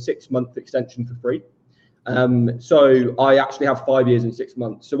gave me a 6-month extension for free. So I actually have 5 years and 6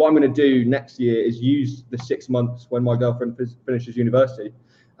 months. So what I'm going to do next year is use the 6 months when my girlfriend finishes university,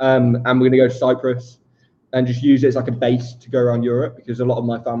 and we're going to go to Cyprus and just use it as like a base to go around Europe, because a lot of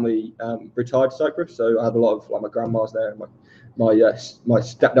my family retired to Cyprus. So I have a lot of my grandma's there, and my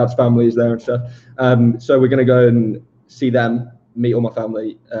stepdad's family is there and stuff. So we're going to go and see them, meet all my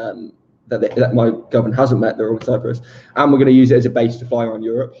family that my girlfriend hasn't met. They're all in Cyprus, and we're going to use it as a base to fly around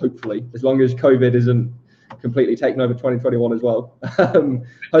Europe, hopefully, as long as COVID isn't completely taken over 2021 as well.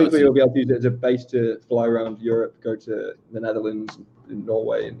 Hopefully we'll be able to use it as a base to fly around Europe, go to the Netherlands, and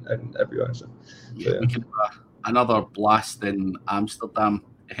Norway, and everywhere. So yeah. We can have another blast in Amsterdam.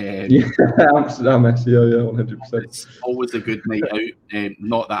 Amsterdam, SEO, 100%. It's always a good night out.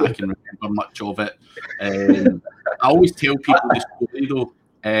 Not that I can remember much of it. I always tell people the story though,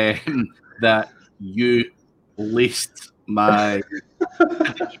 that you laced my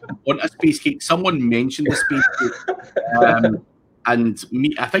on a space cake. Someone mentioned the space cake, and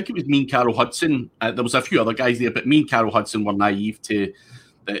me. I think it was me and Carol Hudson. There was a few other guys there, but me and Carol Hudson were naive to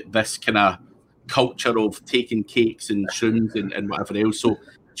this kind of culture of taking cakes and shrooms and whatever else. So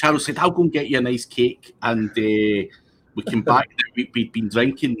Charles said, "I'll go and get you a nice cake," and we came back. We'd been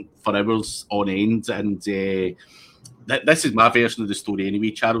drinking for hours on end, and this is my version of the story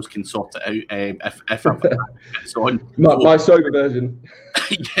anyway. Charles can sort it out if it's on. My sober version.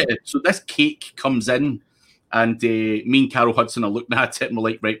 Yeah, so this cake comes in, and me and Carol Hudson are looking at it, and we're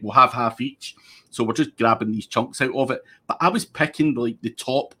like, right, we'll have half each. So we're just grabbing these chunks out of it. But I was picking the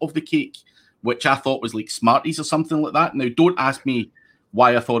top of the cake, which I thought was like Smarties or something like that. Now, don't ask me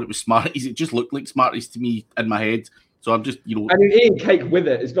why I thought it was Smarties. It just looked like Smarties to me in my head. So I'm just, And you're eating cake with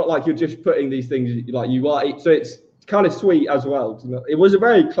it. It's not like you're just putting these things like you are. So it's kind of sweet as well. It was a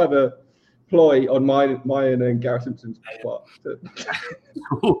very clever ploy on mine and Gareth Simpson's part.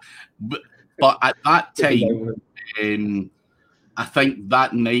 but at that time, I think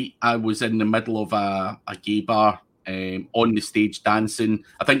that night I was in the middle of a gay bar on the stage dancing.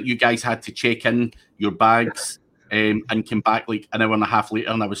 I think you guys had to check in your bags and came back like an hour and a half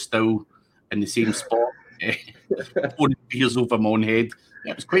later, and I was still in the same spot, pouring beers over my own head.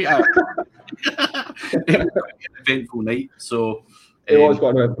 It was quite an eventful night. So it was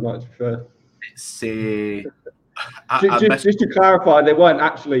quite an eventful night, for sure. It's just to clarify, they weren't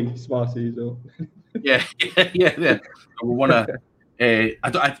actually Smarties, or yeah. We want to.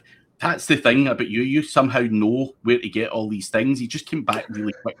 That's the thing about you. You somehow know where to get all these things. He just came back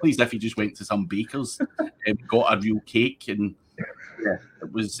really quickly, as if he just went to some baker's and got a real cake, and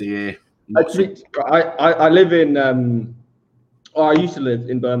it was. I live in. I used to live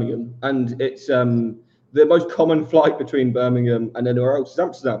in Birmingham, and it's the most common flight between Birmingham and anywhere else is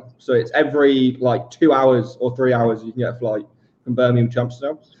Amsterdam. So it's every 2 hours or 3 hours you can get a flight from Birmingham to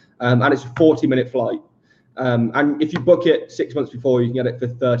Amsterdam, and it's a 40-minute flight. And if you book it 6 months before, you can get it for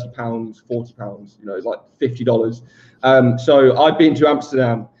 £30, £40. It's like $50. So I've been to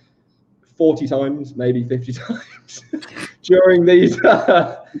Amsterdam 40 times, maybe 50 times during these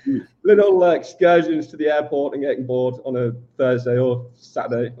little excursions to the airport and getting bored on a Thursday or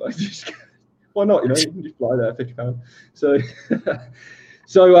Saturday. Why not? You can just fly there, £50.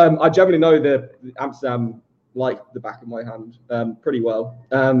 So I generally know the Amsterdam like the back of my hand pretty well,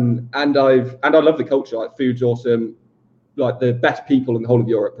 and I love the culture. Like, food's awesome. Like, the best people in the whole of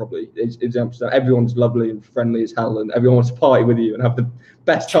Europe probably is Amsterdam. Everyone's lovely and friendly as hell, and everyone wants to party with you and have the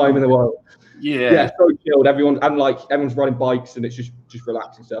best time in the world. Yeah, so chilled. Everyone's riding bikes and it's just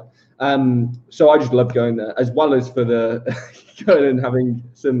relaxing stuff. So I just love going there, as well as for the going and having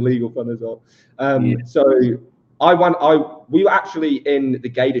some legal fun as well. So we were actually in the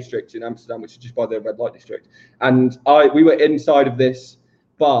gay district in Amsterdam, which is just by the red light district, and we were inside of this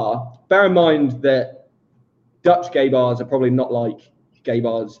bar. Bear in mind that Dutch gay bars are probably not like gay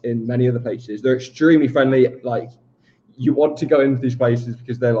bars in many other places. They're extremely friendly. Like, you want to go into these places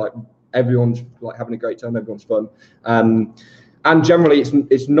because they're like, everyone's like having a great time, everyone's fun, and generally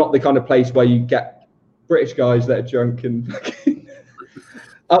it's not the kind of place where you get British guys that are drunk and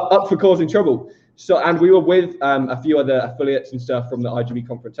up for causing trouble. So, and we were with a few other affiliates and stuff from the IGB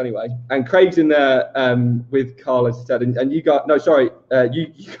conference anyway, and Craig's in there with Carl, as I said, and you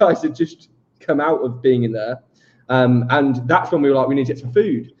guys had just come out of being in there, and that's when we were like, we need to get some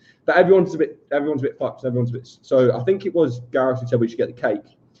food, but everyone's a bit fucked, so I think it was Gareth who said we should get the cake.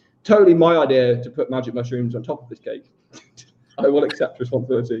 Totally my idea to put magic mushrooms on top of this cake. I will accept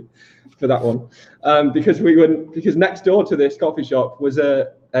responsibility for that one, because next door to this coffee shop was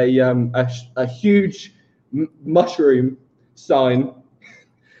a huge mushroom sign,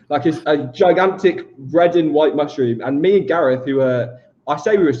 like a gigantic red and white mushroom. And me and Gareth, who I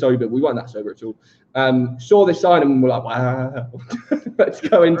say we were sober, we weren't that sober at all, saw this sign and we're like, wow, let's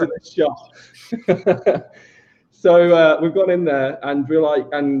go into this shop. So we've gone in there and we're like,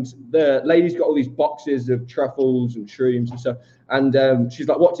 and the lady's got all these boxes of truffles and shrooms and stuff. And she's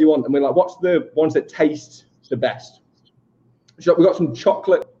like, what do you want? And we're like, what's the ones that taste the best? She's like, we've got some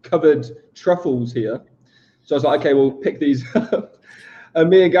chocolate covered truffles here. So I was like, okay, we'll pick these up. And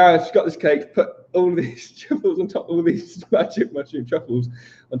me and Gareth got this cake, put all these truffles on top, all these magic mushroom truffles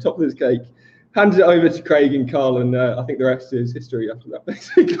on top of this cake, handed it over to Craig and Carl, and I think the rest is history after that,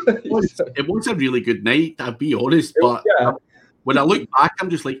 basically. It was a really good night, I'll be honest, but when I look back, I'm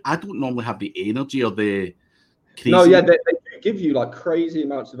just like, I don't normally have the energy or the crazy... No, yeah, they do give you like crazy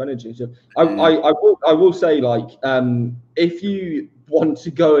amounts of energy. So I will say, like, if you want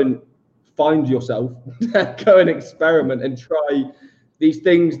to go and find yourself, go and experiment and try these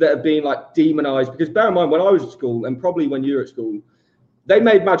things that have been like demonized, because bear in mind, when I was at school, and probably when you were at school, they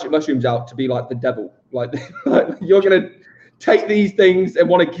made magic mushrooms out to be like the devil. Like you're going to take these things and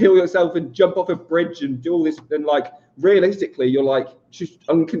want to kill yourself and jump off a bridge and do all this. And like, realistically, you're like just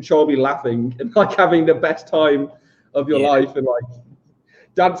uncontrollably laughing and like having the best time of your life and like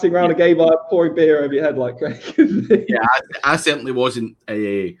dancing around a gay bar, pouring beer over your head like Craig. I certainly wasn't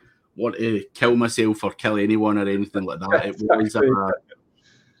want to kill myself or kill anyone or anything like that. Exactly.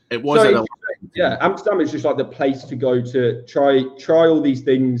 It was Amsterdam is just like the place to go to try all these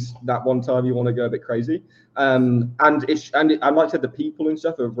things that one time you want to go a bit crazy. And I like to say the people and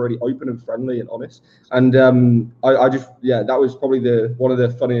stuff are really open and friendly and honest. And that was probably one of the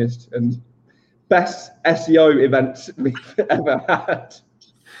funniest and best SEO events we've ever had.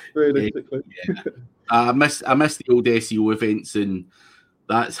 Realistically. I miss the old SEO events, and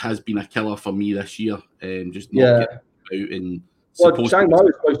that has been a killer for me this year. Just not getting out and. Well, Chiang Mai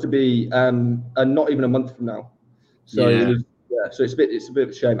was supposed to be not even a month from now, so so it's a bit of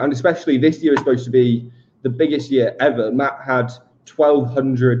a shame, and especially this year is supposed to be the biggest year ever. Matt had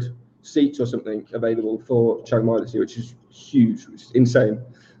 1,200 seats or something available for Chiang Mai this year, which is huge, which is insane.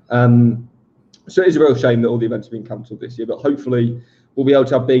 So it is a real shame that all the events have been cancelled this year, but hopefully we'll be able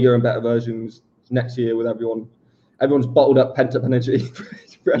to have bigger and better versions next year with everyone's bottled up, pent up energy.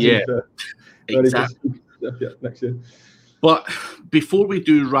 Exactly. Next year. But before we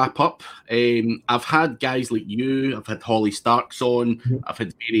do wrap up, I've had guys like you, I've had Holly Starks on, I've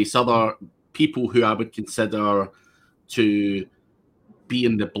had various other people who I would consider to be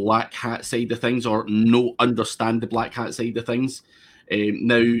in the black hat side of things or understand the black hat side of things.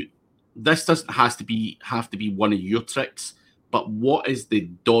 Now, this doesn't have to be one of your tricks, but what is the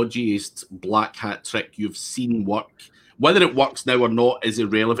dodgiest black hat trick you've seen work? Whether it works now or not is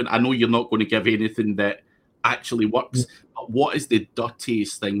irrelevant. I know you're not going to give anything that actually works, but what is the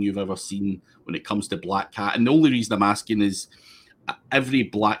dirtiest thing you've ever seen when it comes to black hat? And the only reason I'm asking is every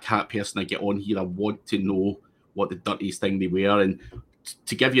black hat person I get on here, I want to know what the dirtiest thing they wear. And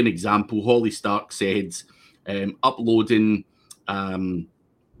to give you an example, Holly Stark said uploading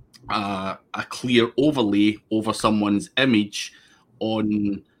a clear overlay over someone's image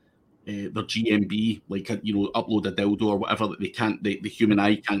on their GMB, like upload a dildo or whatever that the human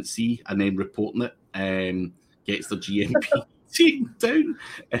eye can't see, and then reporting it gets the GMB taken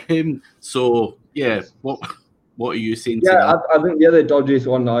down. So yeah, what are you saying to that? I think the other dodgiest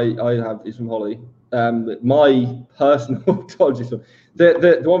one I have is from Holly. My personal dodgiest one,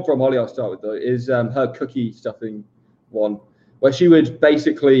 the one from Holly I'll start with though is her cookie stuffing one, where she would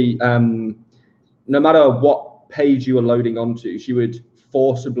basically no matter what page you were loading onto, she would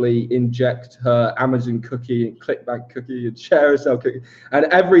forcibly inject her Amazon cookie and ClickBank cookie and ShareASale cookie and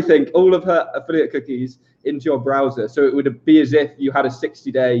everything, all of her affiliate cookies into your browser. So it would be as if you had a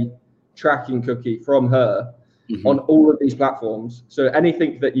 60-day tracking cookie from her on all of these platforms. So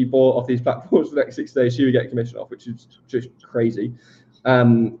anything that you bought off these platforms for the next 6 days, she would get a commission off, which is just crazy.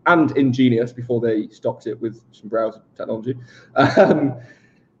 And ingenious before they stopped it with some browser technology.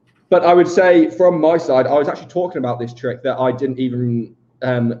 But I would say from my side, I was actually talking about this trick that I didn't even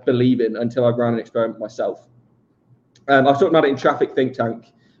believe in until I ran an experiment myself. I was talking about it in Traffic Think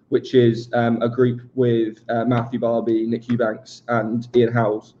Tank, which is a group with Matthew Barbie, Nick Eubanks, and Ian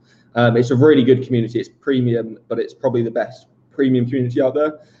Howells. It's a really good community. It's premium, but it's probably the best premium community out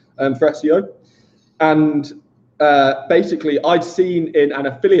there for SEO. And basically, I'd seen in an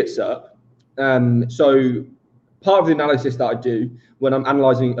affiliate SERP. So part of the analysis that I do when I'm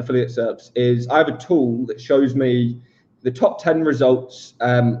analyzing affiliate SERPs is I have a tool that shows me the top 10 results,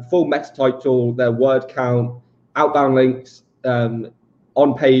 full meta title, their word count, outbound links,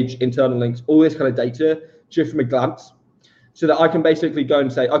 on-page internal links, all this kind of data just from a glance, so that I can basically go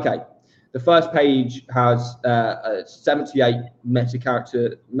and say, okay, the first page has a 78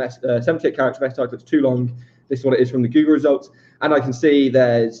 character meta title. It's too long. This is what it is from the Google results. And I can see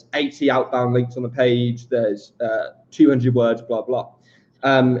there's 80 outbound links on the page. There's 200 words, blah, blah.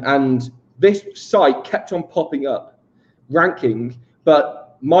 And this site kept on popping up, ranking,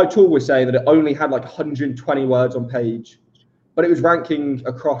 but my tool was saying that it only had like 120 words on page, but it was ranking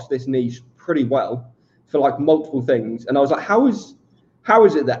across this niche pretty well for like multiple things. And I was like, how is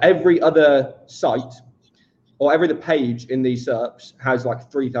it that every other site or every other page in these SERPs has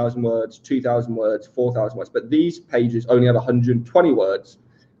like 3,000 words, 2,000 words, 4,000 words, but these pages only have 120 words?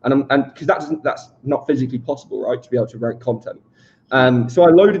 And because that's not physically possible, right, to be able to rank content. So I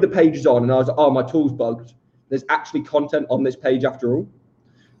loaded the pages on, and I was like, oh, my tool's bugged. There's actually content on this page after all,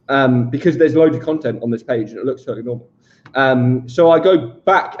 because there's loads of content on this page, and it looks totally normal. So I go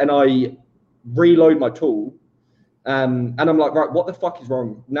back and I reload my tool, and I'm like, right, what the fuck is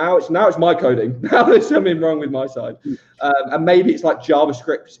wrong? Now it's my coding. Now there's something wrong with my side, and maybe it's like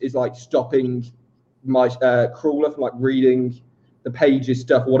JavaScript is like stopping my crawler from like reading the pages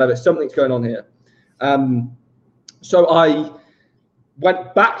stuff or whatever. Something's going on here. So I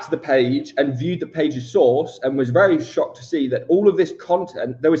went back to the page and viewed the page's source and was very shocked to see that all of this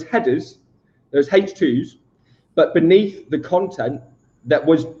content, there was headers, there was H2s, but beneath the content that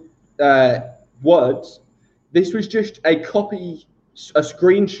was words, this was just a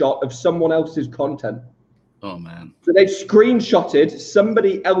screenshot of someone else's content. Oh, man. So they screenshotted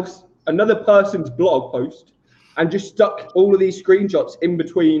somebody else, another person's blog post, and just stuck all of these screenshots in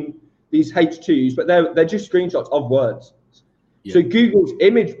between these H2s, but they're just screenshots of words. Yeah. So Google's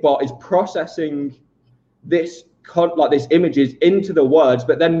image bot is processing this these images into the words,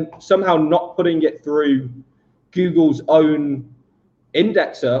 but then somehow not putting it through Google's own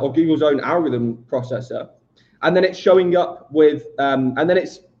indexer or Google's own algorithm processor. And then it's showing up with, and then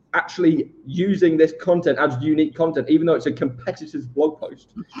it's actually using this content as unique content, even though it's a competitor's blog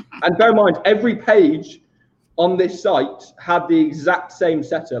post. And bear in mind, every page on this site had the exact same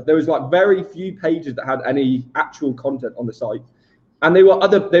setup. There was like very few pages that had any actual content on the site. And they were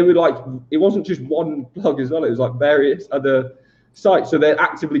like, it wasn't just one blog as well. It was like various other sites. So they'd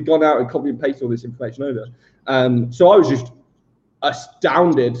actively gone out and copy and paste all this information over. So I was just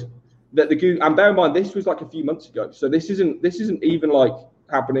astounded that the Google, and bear in mind, this was like a few months ago. So this isn't even like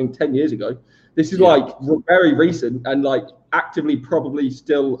happening 10 years ago. This is like very recent and like actively probably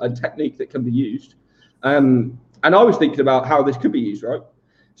still a technique that can be used. And I was thinking about how this could be used, right?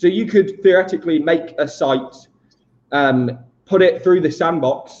 So you could theoretically make a site, put it through the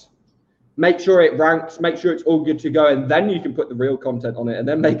sandbox, make sure it ranks, make sure it's all good to go, and then you can put the real content on it and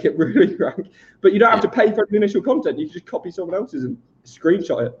then make it really rank. But you don't have to pay for the initial content. You can just copy someone else's and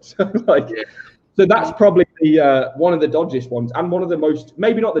screenshot it. So that's probably the one of the dodgiest ones, and one of the most,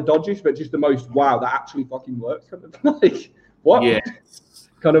 maybe not the dodgiest, but just the most, wow, that actually fucking works kind of like, what? Yeah.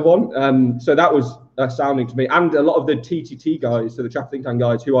 Kind of one. So that was astounding to me. And a lot of the TTT guys, so the Traffic Think Tank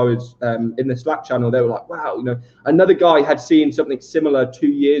guys who I was in the Slack channel, they were like, wow, another guy had seen something similar 2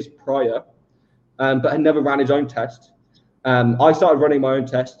 years prior, but had never ran his own test. I started running my own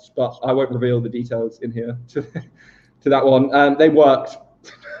tests, but I won't reveal the details in here to that one. They worked.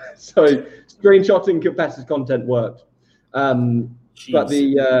 So screenshotting competitive content worked. But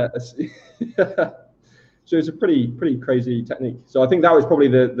the so it's a pretty crazy technique. So I think that was probably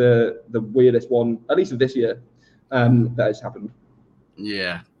the weirdest one, at least of this year, that has happened.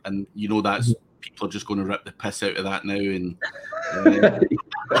 Yeah, and that's people are just going to rip the piss out of that now and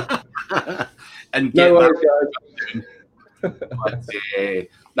and get that.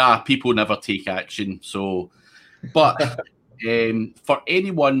 But, people never take action. So, but for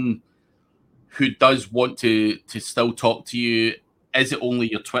anyone who does want to still talk to you, is it only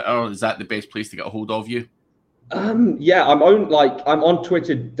your Twitter? Is that the best place to get a hold of you? Yeah, I'm on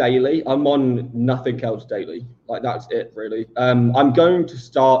Twitter daily. I'm on nothing else daily. Like, that's it, really. I'm going to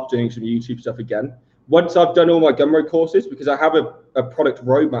start doing some YouTube stuff again once I've done all my Gumroad courses, because I have a product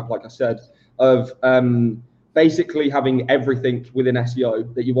roadmap, like I said, of basically having everything within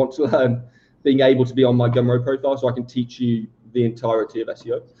SEO that you want to learn being able to be on my Gumroad profile, so I can teach you the entirety of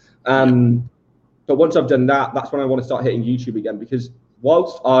SEO. But once I've done that, that's when I want to start hitting YouTube again, because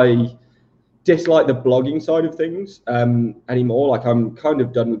whilst I dislike the blogging side of things anymore, like, I'm kind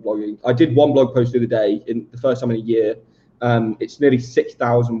of done with blogging. I did one blog post the other day, in the first time in a year. It's nearly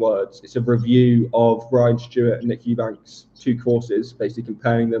 6,000 words. It's a review of Ryan Stewart and Nick Eubanks' 2 courses, basically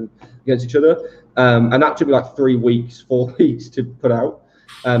comparing them against each other. And that took me like 3 weeks, 4 weeks to put out,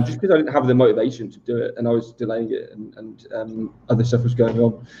 just because I didn't have the motivation to do it, and I was delaying it, and other stuff was going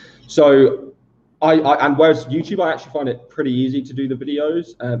on. So and whereas YouTube, I actually find it pretty easy to do the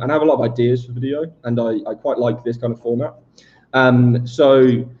videos, and I have a lot of ideas for video, and I quite like this kind of format.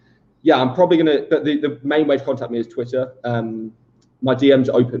 So yeah, I'm probably gonna. But the main way to contact me is Twitter. My DMs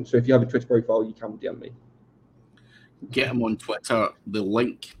are open, so if you have a Twitter profile, you can DM me. Get him on Twitter. The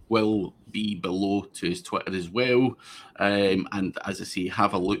link will be below to his Twitter as well. And as I say,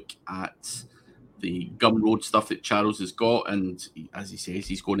 have a look at the Gumroad stuff that Charles has got, and as he says,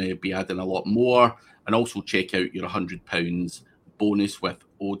 he's going to be adding a lot more. And also check out your £100 bonus with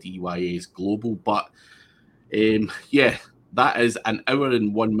ODYA's Global. But yeah, that is an hour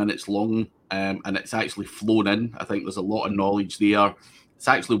and 1 minute long, and it's actually flown in. I think there's a lot of knowledge there. It's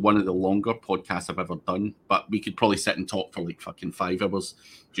actually one of the longer podcasts I've ever done, but we could probably sit and talk for like fucking 5 hours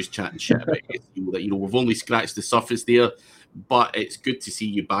just chatting shit about SEO. That, we've only scratched the surface there, but it's good to see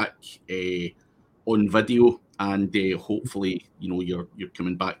you back on video, and hopefully, you're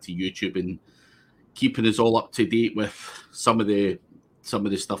coming back to YouTube and keeping us all up to date with some of the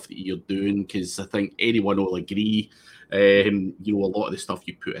stuff that you're doing, because I think anyone will agree, a lot of the stuff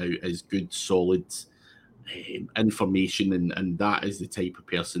you put out is good, solid information, and that is the type of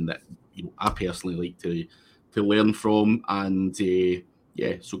person that I personally like to learn from. And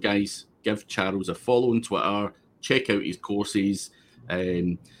yeah, so guys, give Charles a follow on Twitter, check out his courses.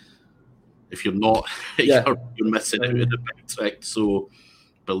 If you're not, you're missing out on the big trick. So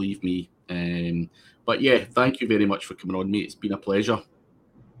believe me. But yeah, thank you very much for coming on, mate. It's been a pleasure.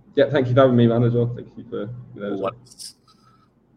 Yeah, thank you for having me, man, as well. Thank you for